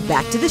 Now,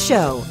 back to the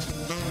show.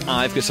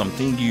 I've got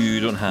something you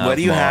don't have. What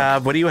do you Mark.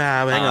 have?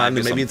 Hang on.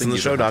 Maybe it's in the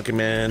show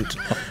document.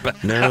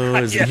 No,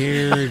 it's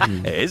here.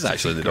 It is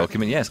actually the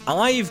document, yes.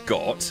 I've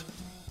got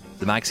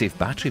the MagSafe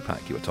battery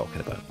pack you were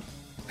talking about.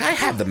 I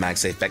have the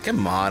MagSafe back.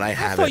 Come on, I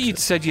have I thought it. you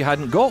said you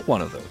hadn't got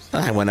one of those.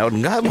 I went out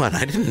and got one.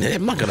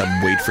 I'm not going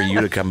to wait for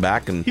you to come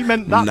back and He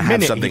meant that have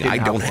minute something he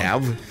didn't I don't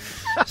have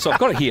have. So I've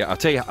got it here. I'll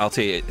tell you,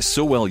 it's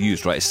so well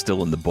used, right? It's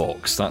still in the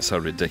box. That's how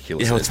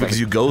ridiculous You know, it it's is. because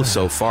you go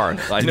so far.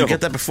 Did know. you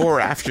get that before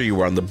or after you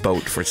were on the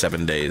boat for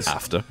 7 days?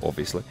 After,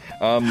 obviously.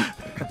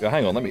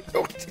 Hang on, let me...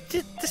 Oh,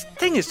 this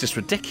thing is just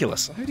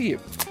ridiculous. How do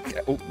you...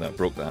 Oh, no, I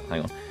broke that.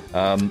 Hang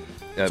on.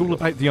 It's all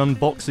about the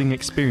unboxing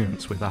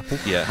experience with Apple.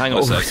 Yeah, hang on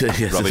a sec.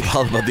 Yes, Rubbish. it's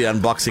all about the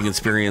unboxing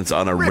experience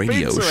on a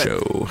radio into it.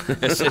 show.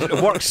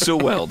 It works so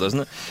well, doesn't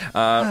it?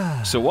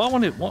 So what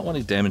I want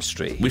to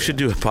demonstrate We should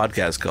do a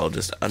podcast called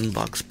just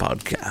Unbox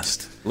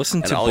Podcast.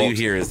 Listen And to all you box-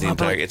 hear is the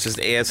entire... It's just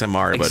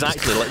ASMR.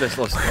 exactly like this.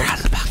 Listen.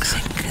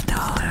 Unboxing.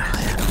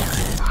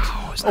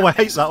 Oh, I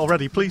hate that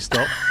already. Please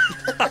stop.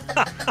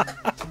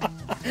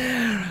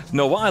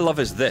 No, what I love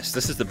is this.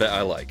 This is the bit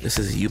I like. This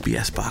is a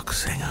UPS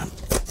box. Hang on.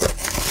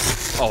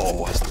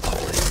 Oh, it's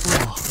lovely.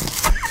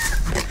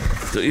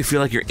 Don't you feel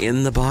like you're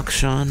in the box,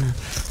 Sean?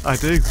 I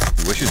do.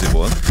 Wishes it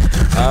was.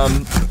 Oh,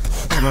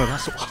 no,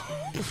 that's...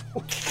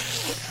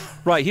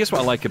 Right, here's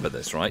what I like about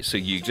this, right? So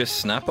you just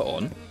snap it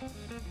on.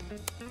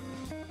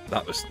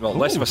 That was, well,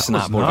 less of a that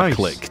snap, was more of nice. a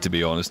click, to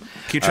be honest.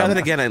 Can you try that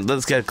again? And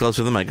let's get closer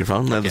to the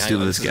microphone. Let's hang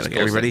do on, this this is again.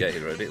 closer. Everybody? Yeah,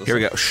 you ready? Here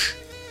we go. Shh.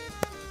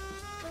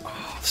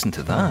 Listen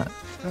to that.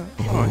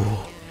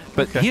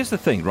 But here's the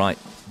thing, right?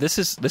 This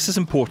is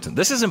important.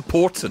 This is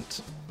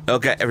important.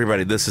 Okay,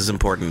 everybody, this is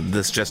important.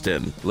 This just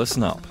in.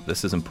 Listen up.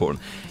 This is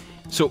important.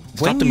 So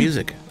Stop the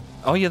music.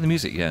 Oh yeah, the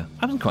music. Yeah,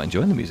 I've been quite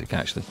enjoying the music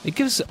actually. It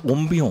gives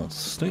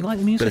ambiance. Don't you like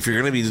the music? But if you're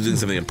going to be doing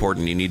something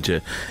important, you need to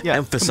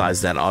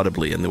emphasize that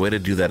audibly. And the way to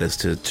do that is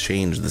to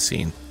change the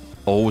scene.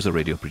 Always a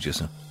radio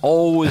producer.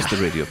 Always the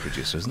radio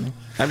producer, isn't he?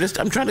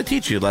 I'm trying to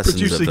teach you lessons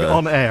Producing of the...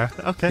 on air.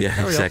 Okay. Yeah,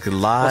 carry on. exactly.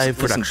 Live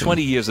Listen, production.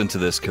 20 years into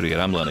this career,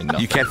 I'm learning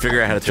nothing. You can't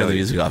figure out how to turn the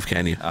music off,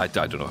 can you? I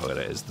don't know how it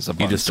is. There's a You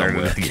button just started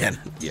somewhere. it again.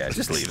 Yeah,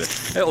 just leave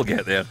it. It'll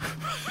get there.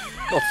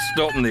 I'll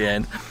stop in the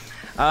end.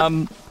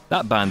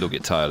 That band will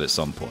get tired at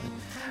some point.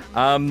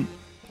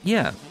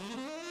 Yeah.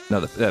 No,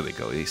 there we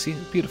go. You see,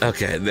 beautiful.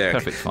 Okay, there.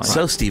 Perfect. Fine.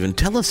 So, Stephen,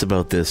 tell us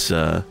about this Here's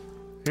hang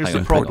the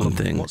on. problem.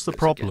 thing. What's the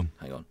problem?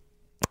 Hang on.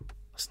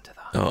 Listen to that.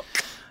 Oh,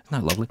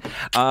 Isn't that lovely?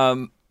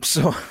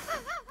 So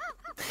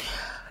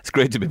it's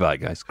great to be back,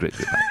 guys. Great to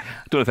be back.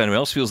 I don't know if anyone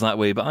else feels that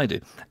way, but I do.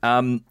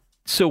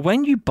 So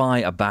when you buy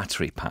a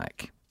battery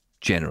pack,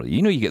 generally,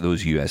 you get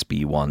those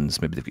USB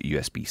ones. Maybe they've got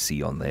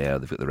USB-C on there.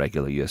 They've got the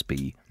regular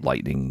USB,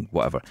 Lightning,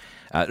 whatever.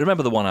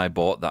 Remember the one I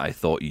bought that I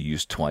thought you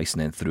used twice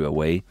and then threw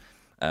away?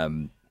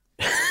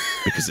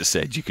 Because it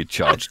said you could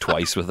charge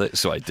twice with it,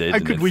 so I did. How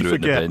and could then we threw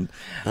forget? it in the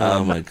bin.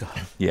 oh my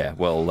God. Yeah,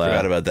 well,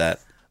 Forgot about that.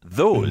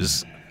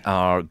 those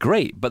are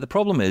great, but the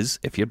problem is,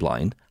 if you're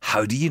blind,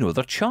 how do you know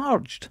they're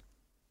charged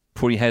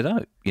before you head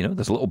out?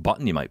 There's a little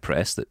button you might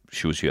press that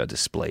shows you a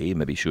display,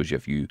 maybe shows you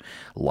a few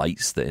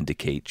lights that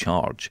indicate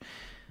charge.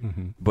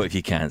 But if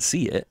you can't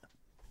see it,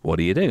 what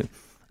do you do?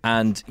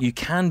 And you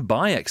can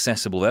buy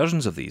accessible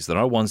versions of these. There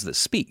are ones that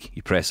speak.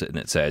 You press it and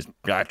it says,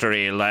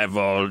 battery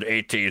level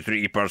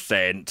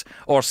 83%,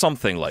 or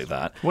something like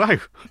that. Wow.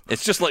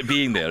 It's just like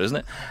being there, isn't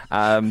it?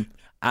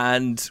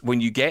 And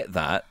when you get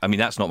that, I mean,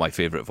 that's not my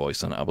favourite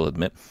voice on it, I will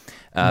admit.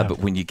 But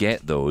when you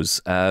get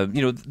those, they're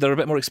a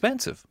bit more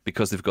expensive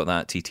because they've got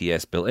that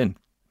TTS built in.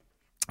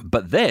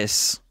 But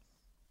this,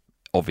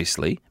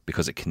 obviously,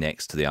 because it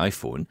connects to the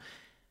iPhone,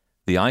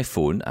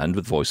 and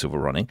with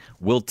VoiceOver running,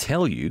 will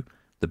tell you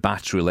the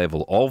battery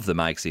level of the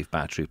MagSafe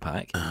battery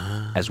pack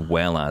as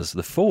well as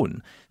the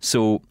phone.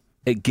 So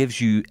it gives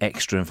you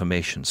extra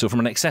information. So from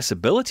an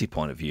accessibility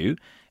point of view,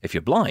 if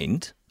you're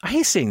blind, I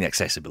hate saying the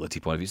accessibility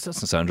point of view, it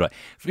doesn't sound right.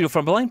 From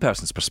a blind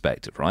person's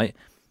perspective, right,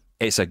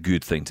 it's a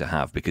good thing to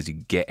have because you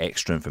get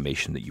extra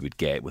information that you would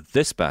get with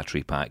this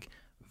battery pack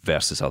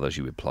versus others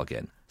you would plug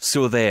in.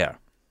 So there.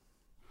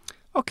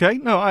 Okay,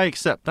 no, I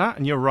accept that,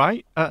 and you're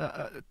right.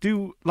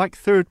 Do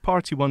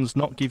third-party ones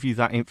not give you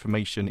that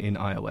information in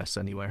iOS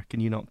anywhere? Can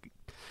you not?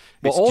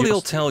 Well, all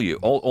they'll tell you,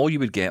 all you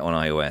would get on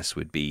iOS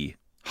would be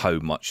how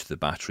much the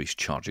battery's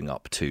charging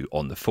up to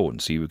on the phone.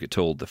 So you would get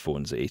told the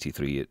phone's at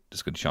 83,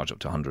 it's going to charge up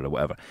to 100 or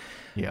whatever.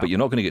 Yeah. But you're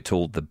not going to get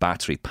told the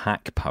battery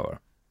pack power.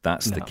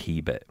 That's the key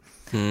bit.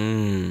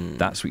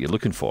 That's what you're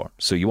looking for.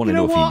 So you want to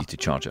know if you need to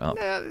charge it up.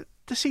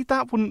 See,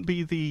 that wouldn't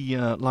be the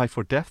life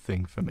or death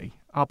thing for me.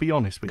 I'll be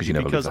honest with you. You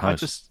never leave because the I house.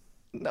 just...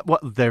 Well,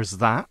 there's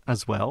that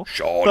as well.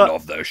 Shaun But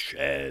of the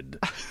Shed.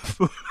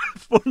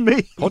 for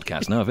me...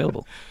 Podcast now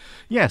available.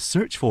 Yes,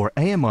 search for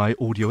AMI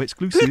audio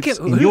exclusives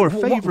in your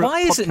favourite why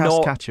is it podcast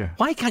not, catcher.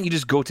 Why can't you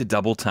just go to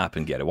Double Tap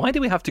and get it? Why do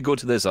we have to go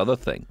to this other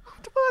thing?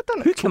 Well, I don't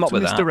know. Who came Talk up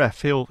with to that? Mr.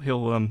 F.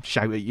 He'll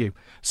shout at you.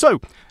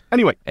 So,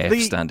 anyway, F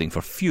standing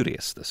for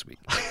furious this week.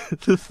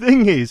 the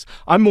thing is,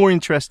 I'm more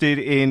interested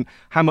in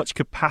how much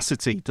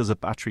capacity does a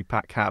battery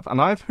pack have.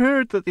 And I've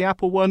heard that the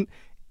Apple one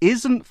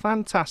isn't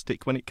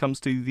fantastic when it comes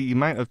to the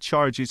amount of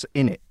charges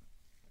in it.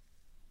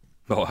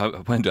 Oh,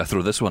 when do I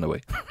throw this one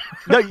away?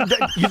 No,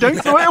 you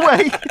don't throw it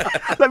away.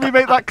 Let me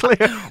make that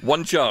clear.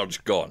 One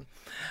charge, gone.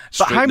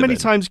 But how many in.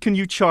 times can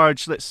you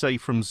charge, let's say,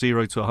 from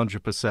 0 to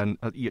 100%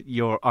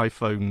 your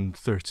iPhone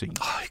 13?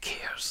 Oh, who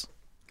cares?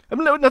 I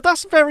mean, no,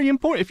 that's very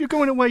important. If you're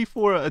going away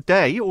for a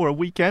day or a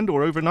weekend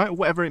or overnight or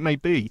whatever it may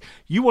be,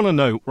 you want to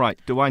know, right,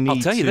 do I need to...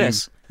 I'll tell you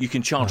this, you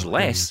can charge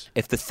less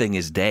if the thing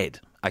is dead.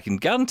 I can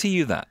guarantee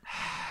you that.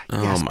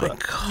 Oh my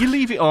God. You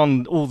leave it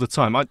on all the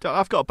time. I've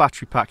got a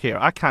battery pack here.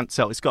 I can't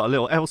tell. It's got a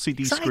little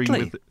LCD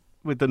screen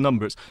with the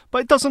numbers.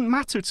 But it doesn't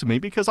matter to me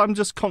because I'm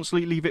just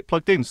constantly leave it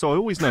plugged in. So I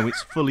always know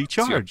it's fully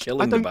charged. So you're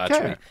killing I don't the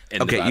battery.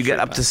 care. Okay, you get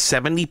up to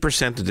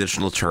 70%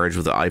 additional charge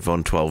with the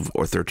iPhone 12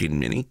 or 13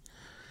 mini.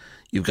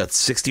 You've got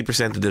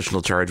 60%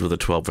 additional charge with a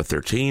 12 or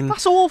 13.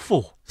 That's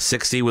awful.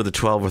 60 with a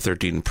 12 or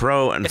 13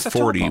 Pro, and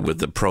 40 with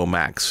the Pro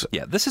Max.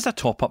 Yeah, this is a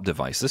top-up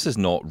device. This is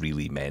not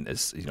really meant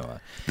as,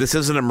 This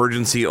is an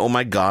emergency. Oh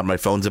my God, my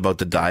phone's about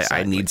to die. Exactly.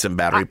 I need some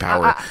battery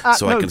power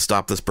so I can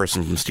stop this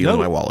person from stealing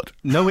my wallet.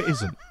 No, it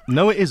isn't.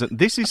 No, it isn't.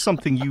 This is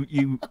something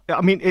you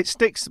I mean, it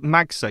sticks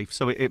MagSafe,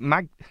 so it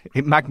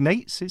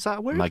magnates. Is that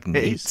a word?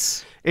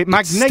 Magnates. It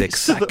magnates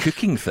sticks. That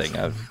cooking thing.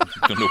 I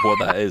don't know what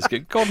that is.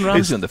 Get Gordon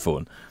Ramsay on the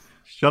phone.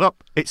 Shut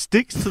up. It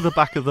sticks to the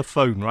back of the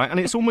phone, right? And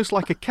it's almost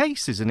like a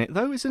case, isn't it,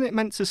 though? Isn't it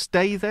meant to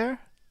stay there?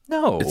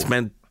 No. It's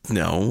meant...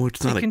 No,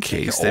 it's not a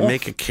case. They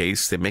make a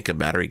case. They make a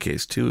battery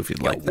case, too, if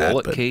you'd like that.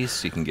 Wallet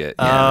case, you can get...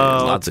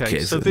 lots of okay.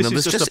 cases. So this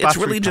is just a it's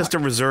really battery just a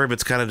reserve.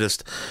 It's kind of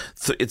just...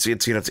 It's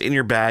it's in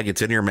your bag.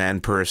 It's in your man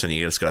purse, and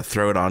you just got to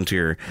throw it onto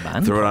your...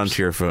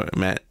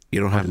 phone. You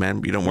don't have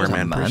man... You don't wear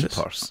man purses?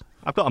 Purse?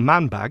 I've got a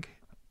man bag.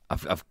 I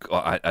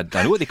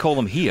know what they call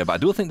them here, but I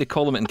don't think they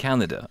call them in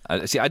Canada.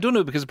 I don't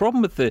know, because the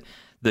problem with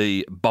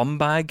the bum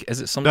bag, is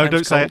it sometimes No,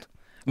 don't say called? it.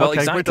 Well, Okay,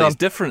 exactly. we're done. It's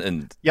different.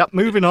 And Yep,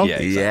 moving on. Yeah,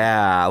 exactly.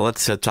 Yeah,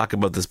 let's talk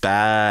about this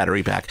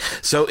battery pack.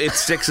 So it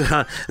sticks.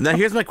 Now,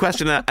 here's my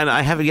question, and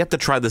I haven't yet to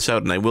try this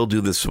out, and I will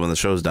do this when the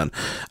show's done.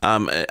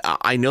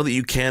 I know that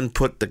you can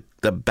put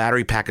the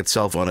battery pack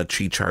itself on a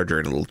Qi charger,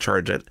 and it'll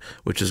charge it,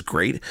 which is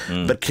great.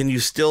 But can you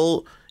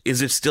still...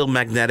 Is it still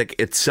magnetic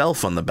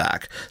itself on the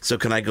back? So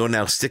can I go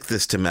now stick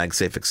this to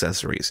MagSafe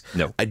accessories?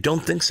 No. I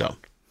don't think so.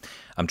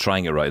 I'm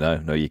trying it right now.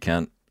 No, you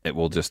can't. It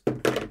will just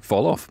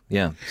fall off.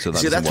 Yeah. So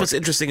that's what's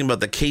interesting about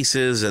the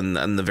cases and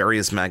the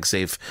various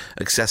MagSafe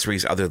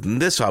accessories, other than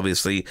this,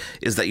 obviously,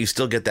 is that you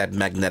still get that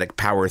magnetic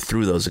power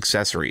through those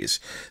accessories.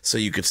 So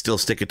you could still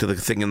stick it to the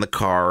thing in the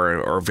car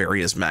or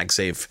various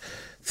MagSafe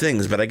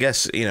things. But I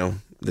guess,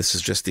 this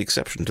is just the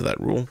exception to that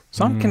rule.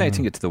 So I'm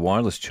connecting it to the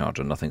wireless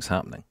charger. Nothing's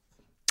happening.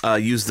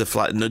 Use the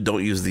flat. No,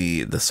 don't use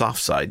the soft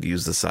side.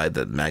 Use the side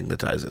that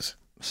magnetizes.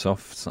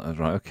 Soft side,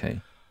 right? Okay.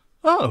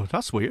 Oh,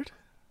 that's weird.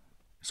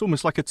 It's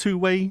almost like a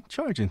two-way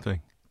charging thing.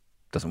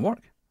 Doesn't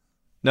work.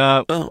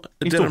 No,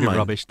 he's never talking mind.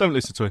 rubbish. Don't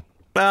listen to him.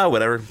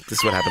 Whatever. This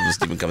is what happens when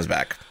Stephen comes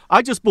back.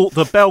 I just bought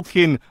the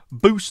Belkin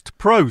Boost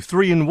Pro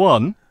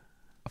 3-in-1.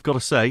 I've got to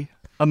say,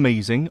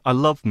 amazing. I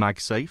love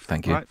MagSafe.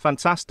 Thank you. Right,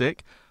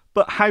 fantastic.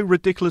 But how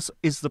ridiculous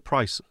is the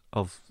price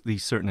of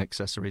these certain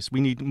accessories? We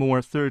need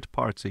more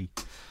third-party.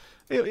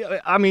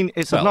 I mean,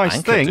 it's a nice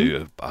Anker thing.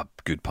 do a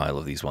good pile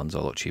of these ones, a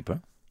lot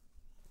cheaper.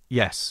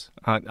 Yes,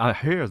 I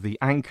hear the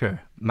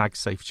Anker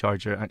MagSafe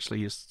charger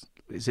actually is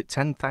it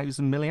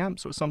 10,000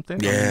 milliamps or something?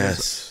 Yes.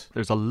 I mean,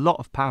 there's a lot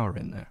of power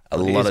in there. A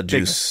lot of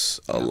juice.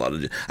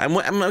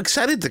 I'm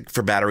excited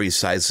for battery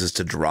sizes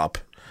to drop.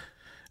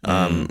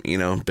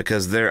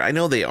 Because I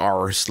know they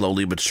are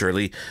slowly but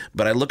surely,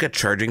 but I look at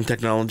charging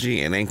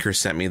technology, and Anker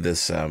sent me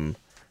this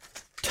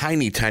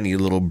tiny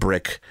little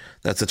brick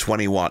that's a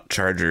 20-watt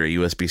charger, a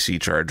USB-C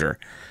charger.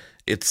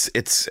 It's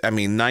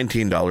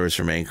 $19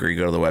 from Anker. You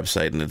go to the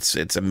website, and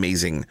it's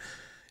amazing.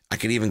 I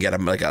could even get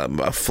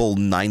a full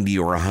 90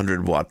 or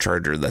 100-watt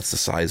charger that's the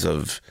size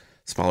of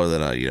smaller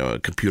than a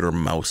computer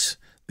mouse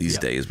these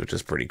days, which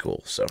is pretty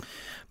cool. So,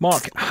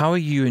 Mark, how are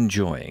you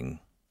enjoying,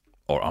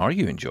 or are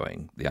you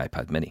enjoying, the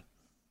iPad Mini?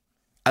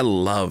 I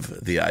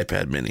love the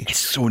iPad Mini. It's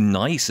so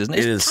nice, isn't it?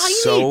 It is tiny.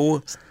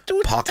 so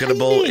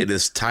pocketable. Tiny. It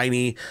is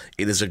tiny.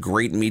 It is a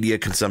great media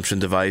consumption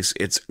device.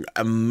 It's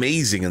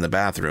amazing in the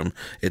bathroom.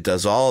 It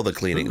does all the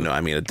cleaning. No,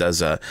 I mean, it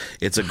does.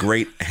 It's a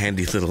great,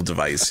 handy little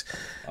device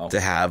to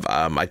have.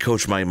 I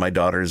coach my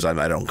daughters.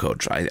 I don't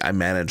coach. I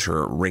manage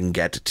her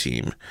ringette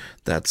team.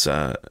 That's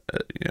a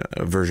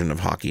version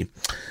of hockey.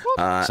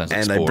 Like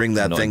and sport. I bring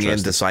that Not thing in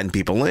interested. to sign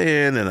people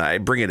in, and I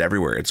bring it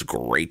everywhere. It's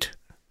great.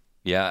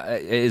 Yeah,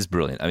 it is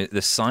brilliant. I mean,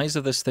 the size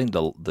of this thing,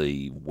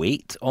 the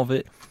weight of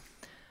it.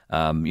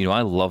 I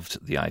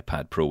loved the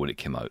iPad Pro when it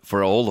came out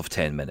for all of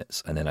 10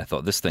 minutes. And then I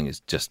thought, this thing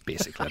is just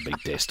basically a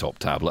big desktop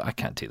tablet. I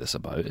can't take this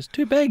about. It's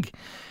too big.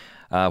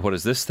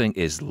 Whereas this thing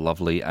is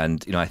lovely.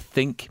 And, I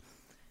think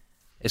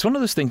it's one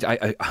of those things,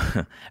 I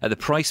at the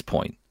price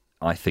point,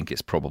 I think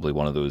it's probably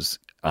one of those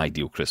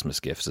ideal Christmas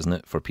gifts, isn't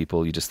it? For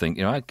people, you just think,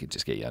 I could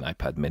just get you an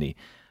iPad Mini.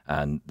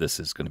 And this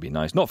is going to be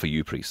nice. Not for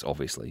you, Priest,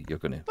 obviously. You're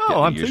going to get the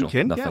I'm usual.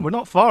 thinking. Nothing. Yeah, we're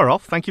not far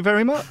off. Thank you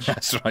very much.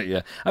 That's right,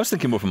 yeah. I was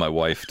thinking more for my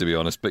wife, to be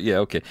honest. But yeah,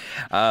 okay.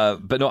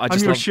 But no, I just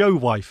I'm your love... show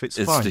wife. It's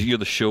fine. You're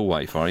the show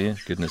wife, are you?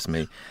 Goodness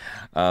me.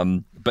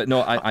 But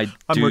no, I do...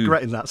 I'm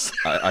regretting that.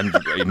 I'm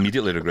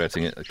immediately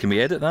regretting it. Can we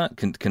edit that?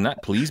 Can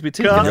that please be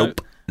taken Cut. out?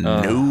 Nope.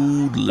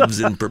 Node lives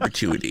in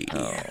perpetuity.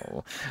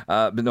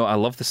 But no, I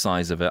love the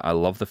size of it. I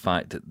love the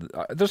fact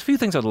that there's a few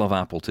things I'd love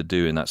Apple to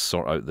do, and that's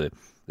sort out the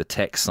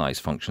text size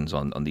functions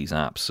on these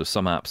apps. So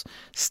some apps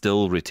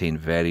still retain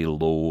very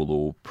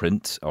low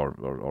print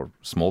or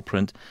small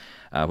print,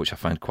 which I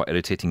find quite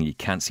irritating. You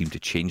can't seem to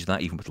change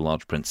that even with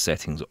large print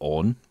settings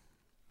on.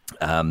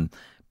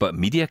 But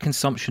media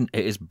consumption,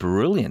 it is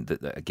brilliant.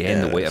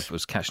 Again, the way I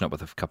was catching up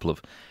with a couple of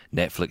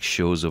Netflix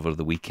shows over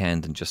the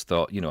weekend and just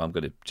thought, I'm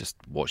going to just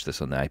watch this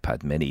on the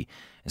iPad mini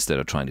instead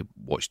of trying to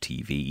watch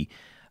TV.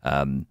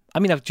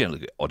 I've generally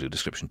got audio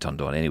description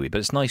turned on anyway, but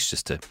it's nice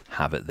just to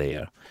have it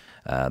there.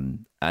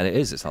 And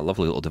it's a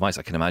lovely little device.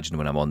 I can imagine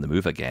when I'm on the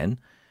move again,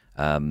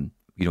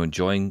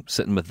 enjoying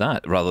sitting with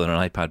that rather than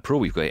an iPad Pro.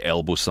 We've got to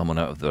elbow someone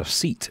out of their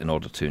seat in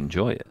order to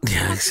enjoy it.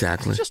 Yeah,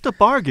 exactly. It's just a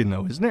bargain,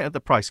 though, isn't it, at the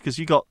price? Because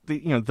you got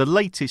the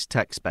latest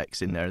tech specs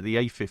in there, the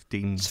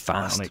A15 it's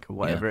fast. Bionic or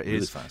whatever it is.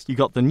 Really fast. You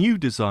got the new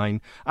design,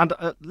 and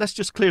let's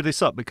just clear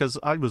this up because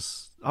I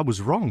was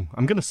wrong.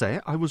 I'm going to say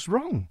it. I was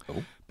wrong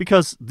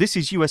because this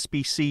is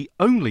USB-C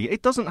only.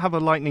 It doesn't have a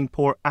Lightning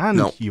port and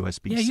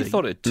USB-C. Yeah, you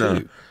thought it too.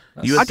 No.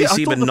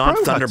 USB-C, but not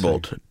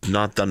Thunderbolt.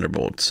 Not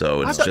Thunderbolt,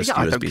 so it's just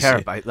USB-C. I don't care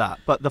about that.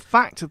 But the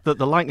fact that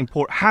the Lightning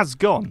port has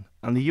gone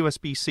and the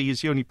USB-C is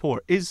the only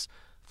port is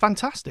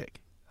fantastic.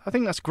 I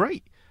think that's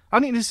great. I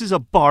think this is a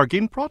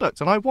bargain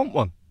product, and I want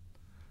one.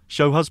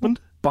 Show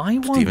husband? Buy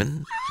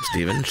one.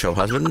 Steven, show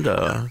husband.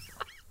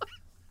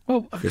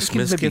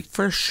 Christmas gift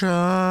for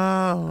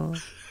sure.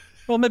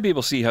 Well, maybe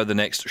we'll see how the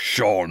next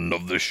Shaun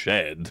of the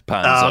Shed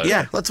pans out.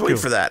 Yeah, let's wait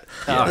for that.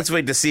 Let's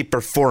wait to see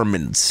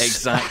performance.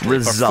 Exactly.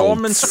 Results.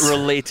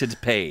 Performance-related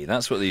pay.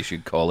 That's what they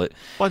should call it.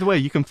 By the way,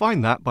 you can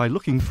find that by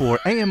looking for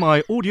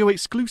AMI audio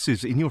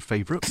exclusives in your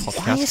favourite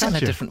podcast Why is it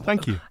catcher. a different...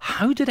 Thank you.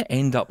 How did it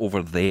end up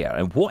over there?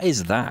 And what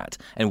is that?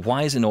 And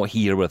why is it not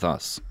here with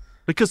us?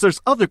 Because there's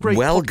other great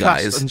podcasts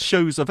guys, and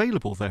shows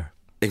available there.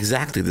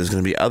 Exactly. There's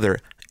going to be other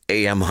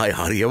AMI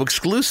audio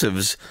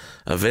exclusives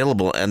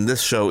available, and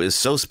this show is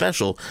so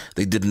special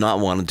they did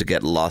not want it to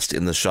get lost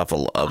in the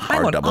shuffle of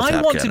our Double Tap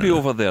I want Canada. to be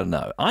over there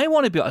now. I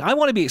want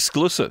to be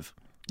exclusive.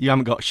 You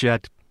haven't got a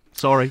shed.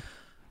 Sorry.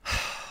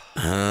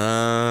 Is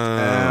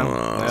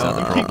that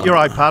the Keep your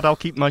iPad, I'll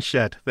keep my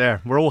shed.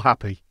 There, we're all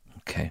happy.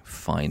 Okay,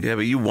 fine. Yeah,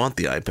 but you want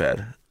the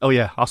iPad. Oh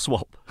yeah, I'll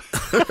swap.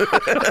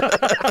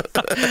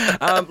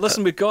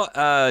 Listen, we've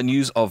got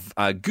news of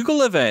a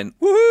Google event.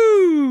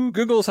 Woohoo!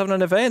 Google's having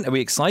an event. Are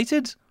we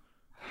excited?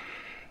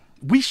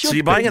 We should. So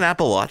you're buying an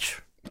Apple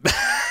Watch?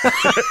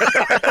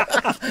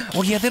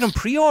 Oh yeah, they're on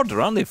pre-order,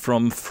 aren't they?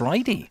 From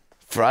Friday.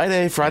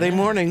 Friday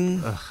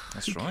morning.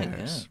 That's right.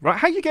 Yeah. Right,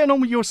 how are you getting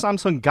on with your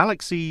Samsung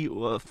Galaxy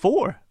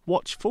 4?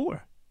 Watch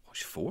 4?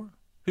 Watch 4?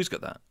 Who's got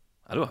that?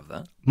 I don't have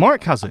that.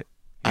 Mark has it.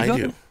 I got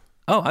do. them?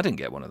 Oh, I didn't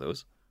get one of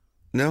those.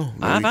 No,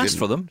 I have you asked didn't.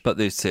 for them, but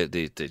they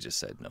just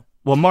said no.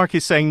 Well, Mark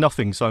is saying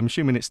nothing, so I'm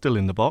assuming it's still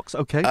in the box.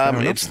 Okay, fair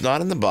enough. It's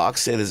not in the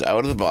box. It is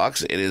out of the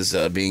box. It is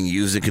being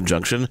used in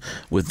conjunction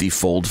with the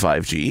Fold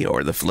 5G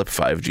or the Flip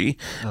 5G,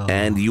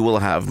 and you will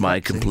have my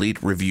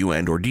complete review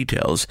and/or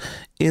details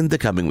in the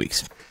coming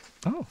weeks.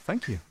 Oh,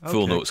 thank you.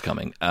 Full Okay. notes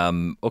coming.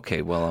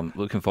 Okay, well, I'm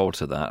looking forward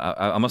to that.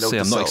 I must Note say,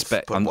 to I'm not self,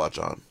 expecting. put watch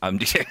on. I'm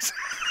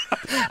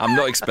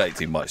not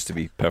expecting much, to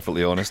be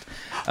perfectly honest.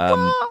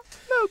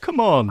 No, come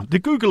on. The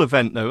Google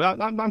event, though,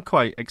 I'm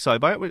quite excited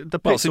about it. The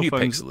Well, it's a Pixel new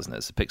phones. Pixel, isn't it?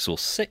 It's a Pixel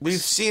 6. We've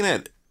seen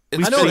it. I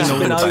know it's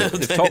been out.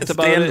 They've talked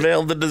about They it.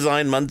 unveiled the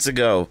design months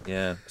ago.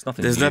 Yeah, it's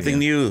nothing. There's new nothing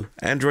here. new.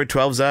 Android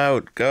 12's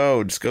out.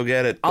 Just go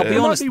get it. I'll be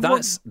honest.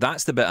 Might be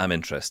That's the bit I'm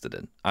interested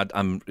in.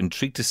 I'm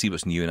intrigued to see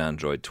what's new in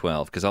Android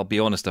 12 because I'll be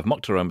honest. I've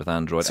mucked around with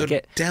Android. So I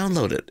get.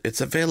 download it.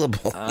 It's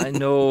available. I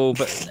know,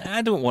 but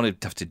I don't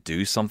want to have to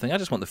do something. I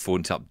just want the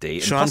phone to update.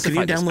 And Sean, plus the can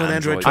you fact it's download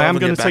Android 12? I am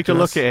and going get to back take a to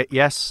look us? at it.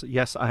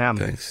 Yes, I am.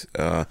 Thanks.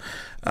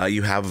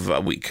 You have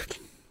a week.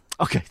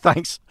 Okay,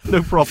 thanks. No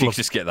If you problem. could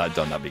just get that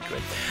done, that'd be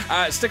great.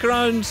 Stick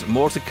around.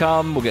 More to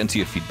come. We'll get into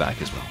your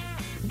feedback as well.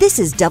 This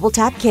is Double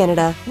Tap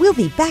Canada. We'll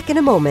be back in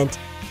a moment.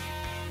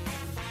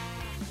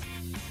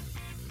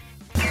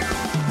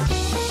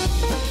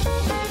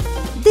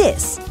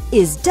 This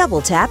is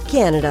Double Tap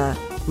Canada.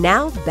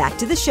 Now back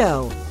to the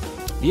show.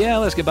 Yeah,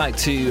 let's get back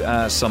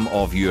to some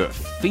of your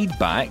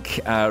feedback.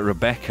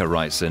 Rebecca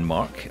writes in,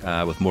 Mark,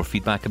 with more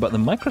feedback about the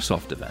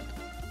Microsoft event.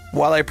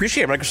 While I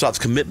appreciate Microsoft's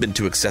commitment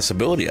to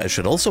accessibility, I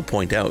should also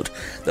point out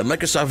that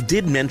Microsoft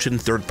did mention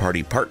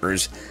third-party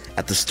partners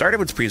at the start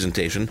of its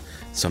presentation,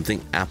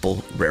 something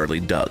Apple rarely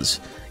does.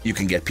 You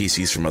can get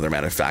PCs from other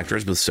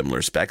manufacturers with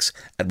similar specs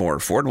at more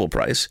affordable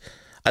price.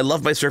 I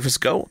love my Surface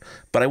Go,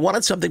 but I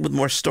wanted something with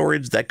more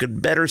storage that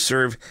could better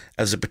serve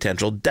as a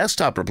potential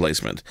desktop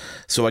replacement.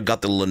 So I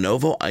got the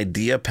Lenovo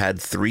IdeaPad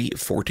 3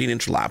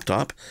 14-inch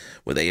laptop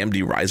with AMD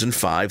Ryzen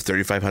 5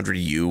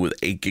 3500U with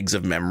 8 gigs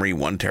of memory,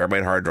 1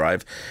 terabyte hard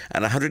drive,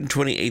 and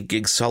 128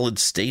 gig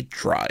solid-state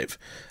drive.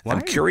 Wow.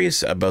 I'm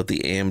curious about the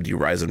AMD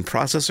Ryzen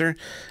processor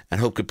and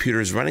hope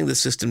computers running the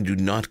system do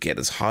not get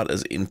as hot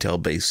as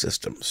Intel-based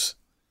systems.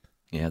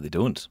 Yeah, they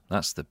don't.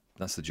 That's the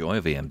joy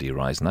of AMD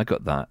Ryzen. I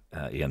got that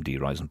AMD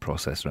Ryzen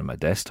processor in my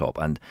desktop,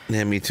 and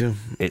yeah, me too.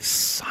 It's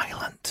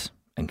silent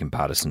in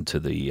comparison to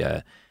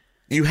the.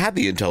 You had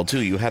the Intel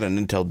too. You had an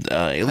Intel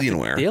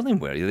Alienware. The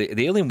Alienware,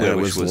 the Alienware,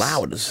 which was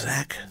loud as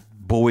heck.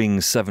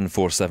 Boeing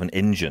 747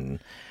 engine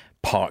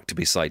parked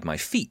beside my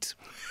feet.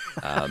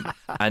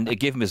 And it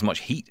gave me as much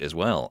heat as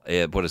well.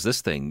 Whereas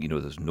this thing,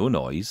 there's no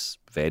noise,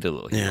 very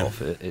little heat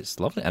off it. It's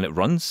lovely, and it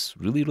runs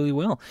really, really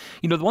well.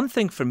 The one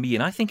thing for me,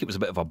 and I think it was a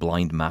bit of a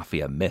blind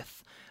mafia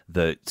myth,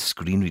 that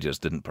screen readers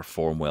didn't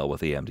perform well with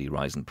AMD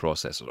Ryzen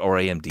processors or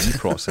AMD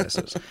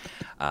processors.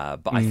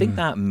 But I think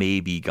that may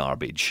be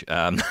garbage, or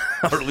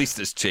at least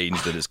it's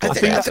changed in its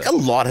context. I think a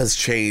lot has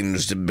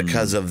changed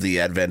because of the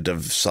advent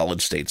of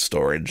solid-state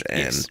storage,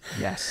 and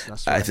yes,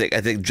 that's right.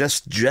 I think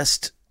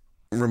just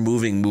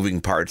removing moving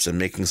parts and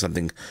making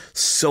something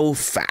so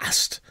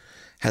fast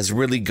has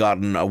really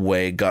gotten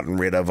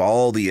rid of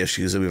all the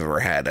issues that we've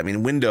ever had. I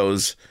mean,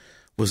 Windows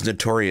was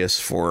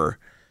notorious for,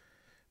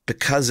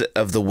 because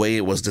of the way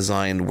it was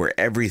designed, where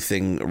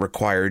everything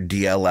required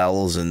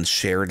DLLs and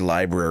shared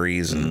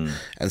libraries and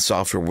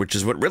software, which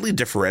is what really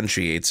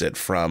differentiates it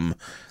from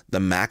the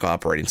Mac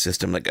operating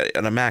system. Like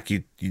on a Mac,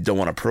 you don't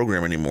want to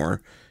program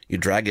anymore. You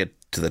drag it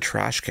to the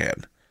trash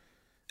can.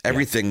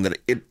 Everything that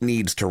it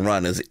needs to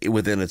run is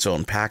within its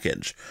own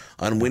package.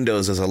 On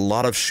Windows, there's a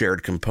lot of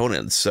shared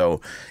components.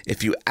 So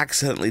if you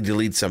accidentally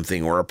delete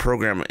something or a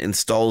program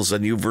installs a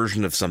new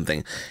version of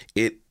something,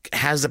 it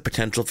has the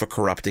potential for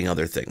corrupting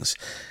other things.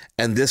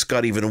 And this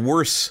got even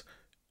worse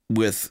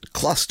with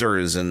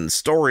clusters and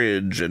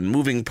storage and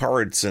moving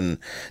parts and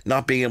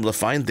not being able to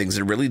find things.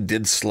 It really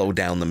did slow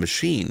down the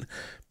machine.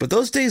 But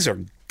those days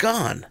are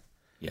gone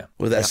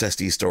with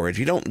SSD storage.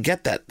 You don't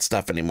get that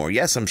stuff anymore.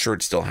 Yes, I'm sure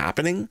it's still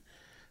happening,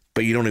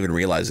 but you don't even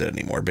realize it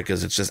anymore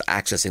because it's just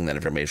accessing that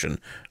information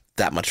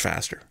that much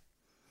faster.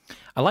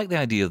 I like the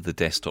idea of the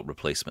desktop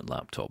replacement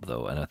laptop,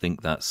 though, and I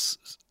think that's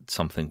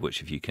something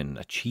which, if you can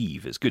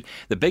achieve, is good.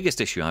 The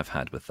biggest issue I've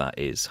had with that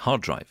is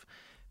hard drive,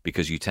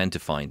 because you tend to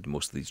find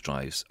most of these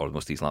drives, or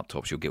most of these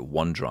laptops, you'll get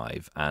one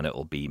drive, and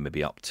it'll be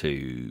maybe up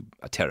to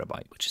a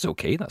terabyte, which is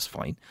okay, that's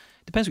fine.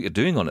 Depends what you're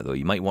doing on it, though.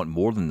 You might want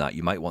more than that.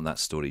 You might want that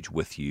storage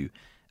with you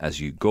as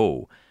you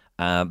go.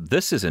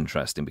 This is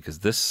interesting because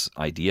this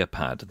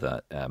IdeaPad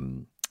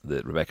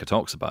that Rebecca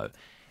talks about,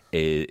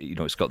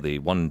 it's got the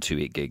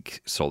 128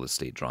 gig solid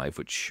state drive,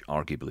 which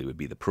arguably would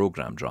be the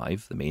program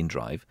drive, the main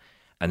drive,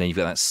 and then you've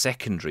got that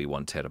secondary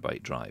 1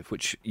 terabyte drive,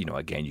 which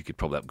again you could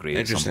probably upgrade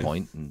at some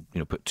point and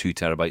put 2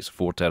 terabytes,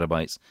 4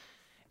 terabytes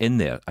in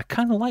there. I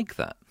kind of like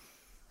that.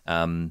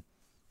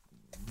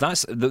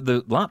 That's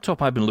the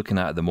laptop I've been looking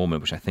at the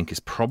moment, which I think is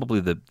probably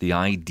the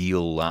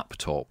ideal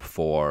laptop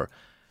for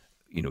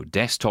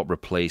desktop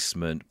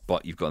replacement,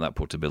 but you've got that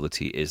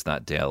portability, is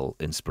that Dell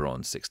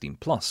Inspiron 16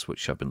 Plus,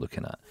 which I've been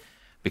looking at,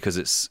 because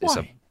it's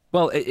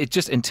it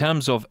just, in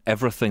terms of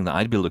everything that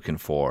I'd be looking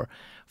for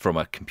from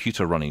a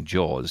computer running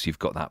JAWS, you've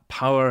got that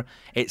power.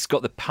 It's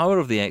got the power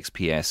of the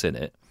XPS in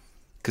it,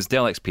 because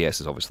Dell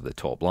XPS is obviously the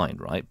top line,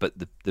 right? But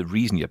the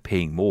reason you're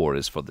paying more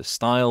is for the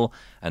style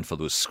and for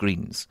those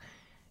screens.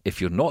 If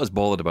you're not as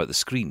bothered about the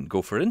screen,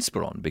 go for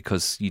Inspiron,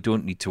 because you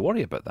don't need to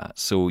worry about that.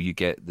 So you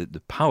get the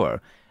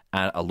power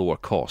at a lower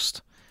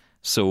cost.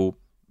 So,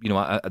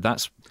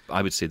 that's,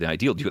 I would say, the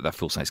ideal. You got that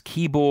full-size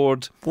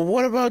keyboard. Well,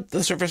 what about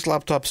the Surface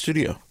Laptop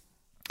Studio?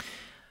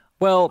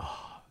 Well,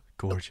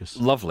 gorgeous.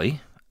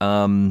 Lovely.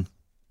 Again,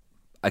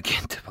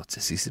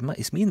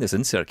 it's me and this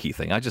insert key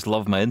thing. I just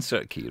love my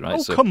insert key, right?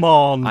 Oh, come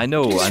on. I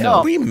know.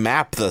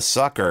 Remap the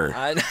sucker.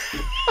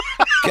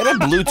 Get a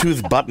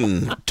Bluetooth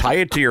button, tie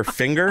it to your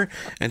finger,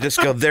 and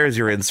just go, there's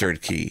your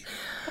insert key.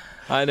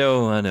 I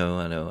know. I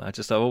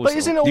always. But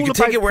isn't it all you can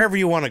take it wherever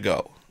you want to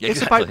go. Yeah,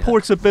 it's about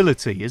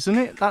portability, isn't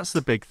it? That's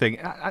the big thing.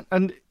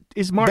 And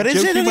is Mark? But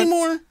is it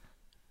anymore?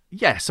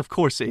 Yes, of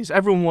course it is.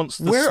 Everyone wants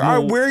the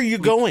Where are you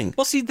going?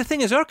 Well, see, the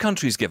thing is, our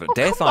country's given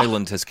Death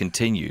Island has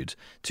continued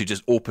to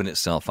just open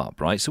itself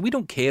up, right? So we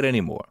don't care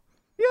anymore.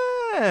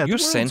 Yeah, you're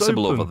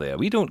sensible over there.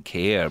 We don't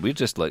care. We're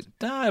just like,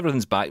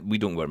 everything's back. We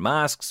don't wear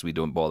masks. We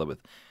don't bother with.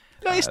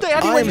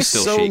 I'm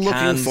so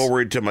looking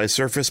forward to my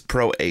Surface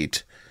Pro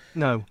 8.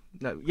 No.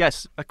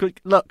 Yes, I could.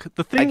 Look,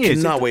 the thing is,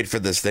 I cannot wait for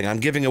this thing. I'm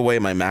giving away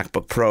my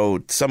MacBook Pro.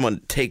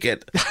 Someone take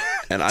it,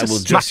 and I will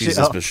just use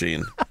this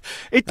machine.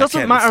 It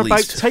doesn't matter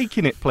about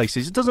taking it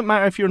places. It doesn't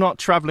matter if you're not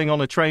traveling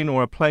on a train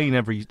or a plane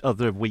every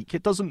other week.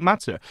 It doesn't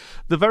matter.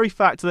 The very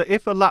fact that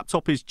if a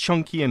laptop is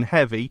chunky and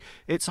heavy,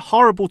 it's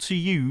horrible to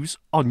use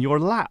on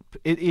your lap.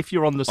 If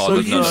you're on the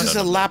sofa, who uses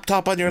a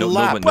laptop on your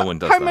lap? No one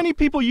does How that. many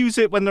people use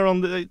it when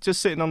they're just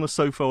sitting on the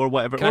sofa or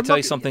whatever? Can I tell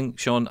you something,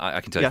 Sean?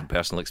 I can tell you from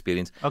personal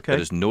experience. Okay.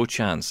 There is no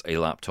chance a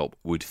laptop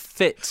would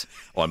fit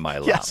on my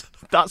lap. Yes,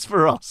 that's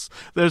for us.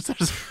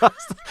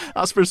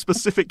 That's for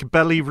specific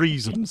belly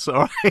reasons.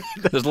 All right.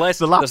 There's less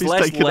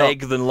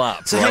leg than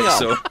lap. So hang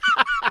on.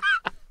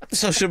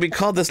 So should we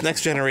call this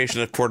next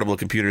generation of portable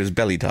computers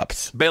belly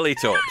tops? Belly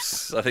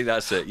tops. I think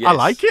that's it. Yes. I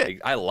like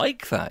it. I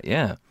like that.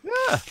 Yeah.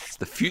 Yeah,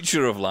 the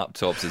future of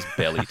laptops is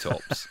belly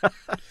tops.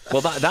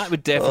 Well, that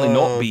would definitely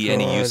not be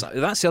any use.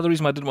 That's the other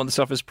reason I didn't want the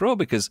Surface Pro,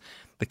 because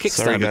the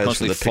kickstand would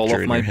constantly fall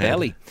off my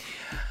belly.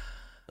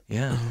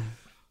 Yeah.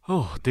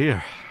 Oh,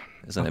 dear.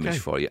 There's an image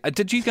for you.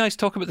 Did you guys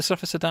talk about the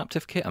Surface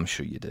Adaptive Kit? I'm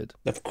sure you did.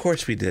 Of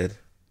course we did.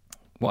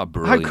 What a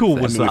brilliant How cool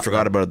thing. was that? We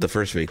forgot about it the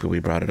first week, but we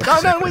brought it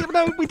up. No,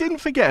 we didn't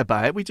forget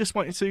about it. We just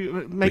wanted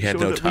to make sure we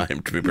had no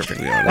time, to be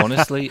perfectly honest.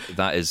 Honestly,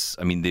 that is,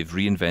 I mean, they've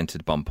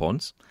reinvented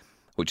bump-ons,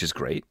 which is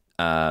great.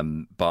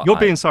 But You're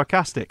being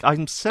sarcastic.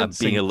 I'm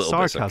sensing being a little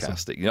sarcasm. bit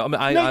sarcastic. You know,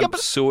 I'm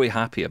so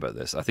happy about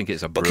this. I think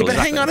it's a brilliant Okay,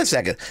 but hang thing. on a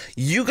second.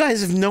 You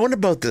guys have known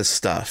about this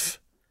stuff.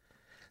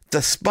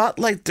 The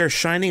spotlight they're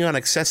shining on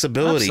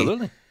accessibility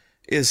Absolutely.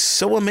 is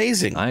so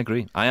amazing. I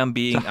agree. I'm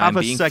being segment.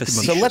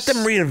 facetious. So let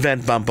them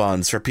reinvent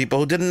bump-ons for people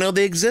who didn't know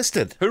they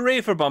existed.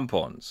 Hooray for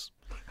bump-ons.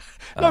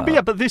 No,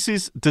 but this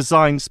is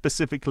designed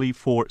specifically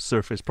for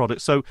Surface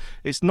products, so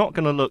it's not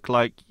going to look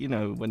like,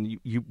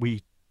 when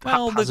we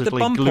Well, the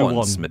haphazardly glue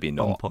bump-ons, on maybe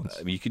not. bump-ons.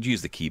 I mean, you could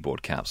use the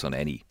keyboard caps on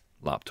any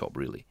laptop,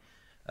 really.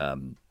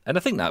 And I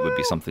think that would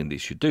be something they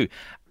should do.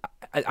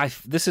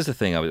 This is the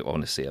thing I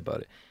want to say about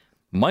it.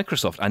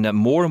 Microsoft, and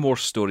more and more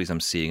stories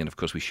I'm seeing, and of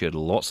course we shared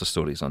lots of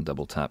stories on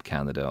Double Tap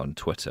Canada on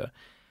Twitter,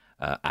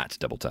 at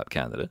Double Tap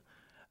Canada.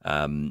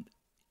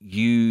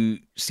 You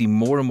see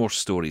more and more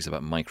stories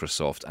about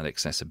Microsoft and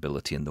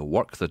accessibility and the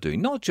work they're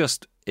doing, not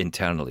just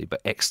internally, but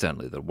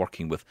externally. They're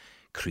working with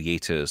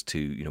creators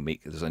to,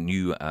 make. There's a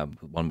new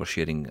one we're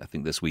sharing, I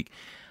think, this week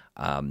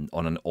on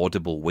an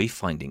Audible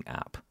wayfinding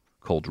app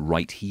called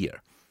Right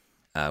Here.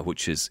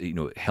 Which is,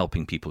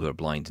 helping people who are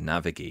blind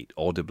navigate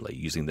audibly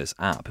using this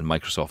app. And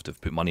Microsoft have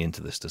put money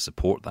into this to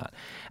support that.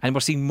 And we're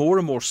seeing more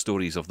and more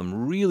stories of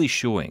them really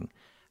showing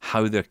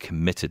how they're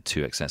committed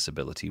to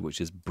accessibility,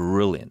 which is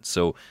brilliant.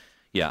 So,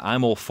 yeah,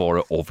 I'm all for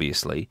it,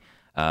 obviously.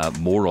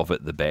 More of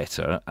it, the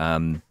better.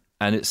 And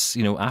it's,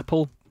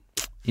 Apple,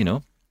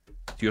 your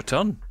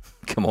turn.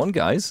 Come on,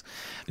 guys.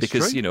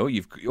 Because,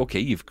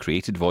 you've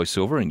created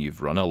VoiceOver and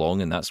you've run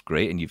along and that's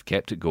great and you've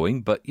kept it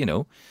going. But,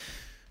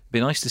 be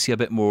nice to see a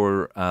bit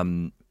more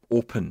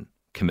open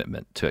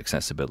commitment to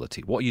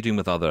accessibility. What are you doing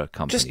with other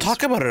companies? Just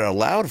talk about it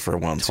aloud for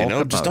once,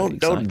 Just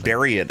don't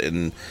bury it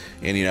in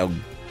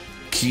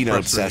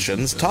keynote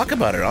sessions. Talk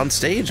about it on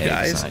stage,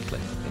 guys.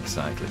 Exactly.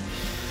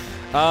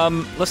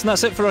 Listen,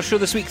 that's it for our show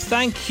this week.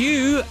 Thank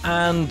you,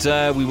 and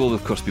we will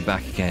of course be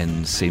back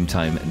again same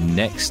time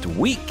next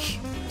week.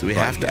 Do we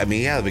have to? I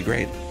mean, yeah, that'd be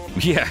great.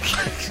 Yeah,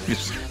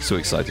 so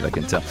excited, I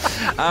can tell.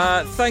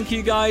 Thank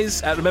you,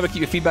 guys. Remember, keep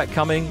your feedback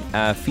coming.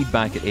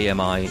 Feedback at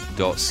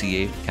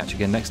ami.ca. Catch you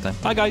again next time.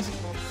 Bye, guys.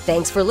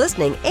 Thanks for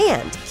listening,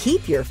 and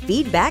keep your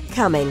feedback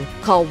coming.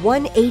 Call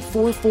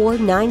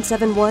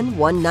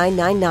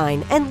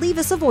 1-844-971-1999 and leave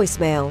us a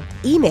voicemail.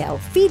 Email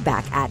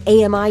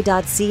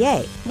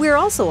feedback@ami.ca. We're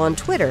also on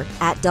Twitter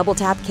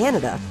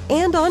 @DoubleTapCanada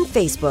and on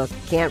Facebook.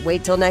 Can't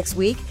wait till next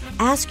week?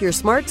 Ask your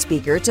smart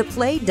speaker to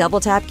play Double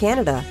Tap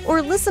Canada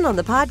or listen on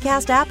the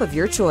podcast app of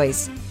your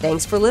choice.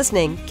 Thanks for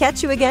listening.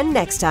 Catch you again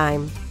next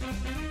time.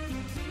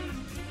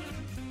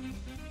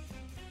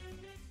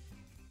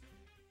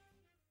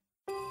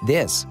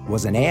 This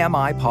was an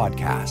AMI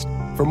podcast.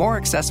 For more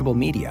accessible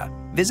media,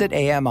 visit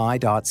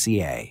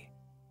ami.ca.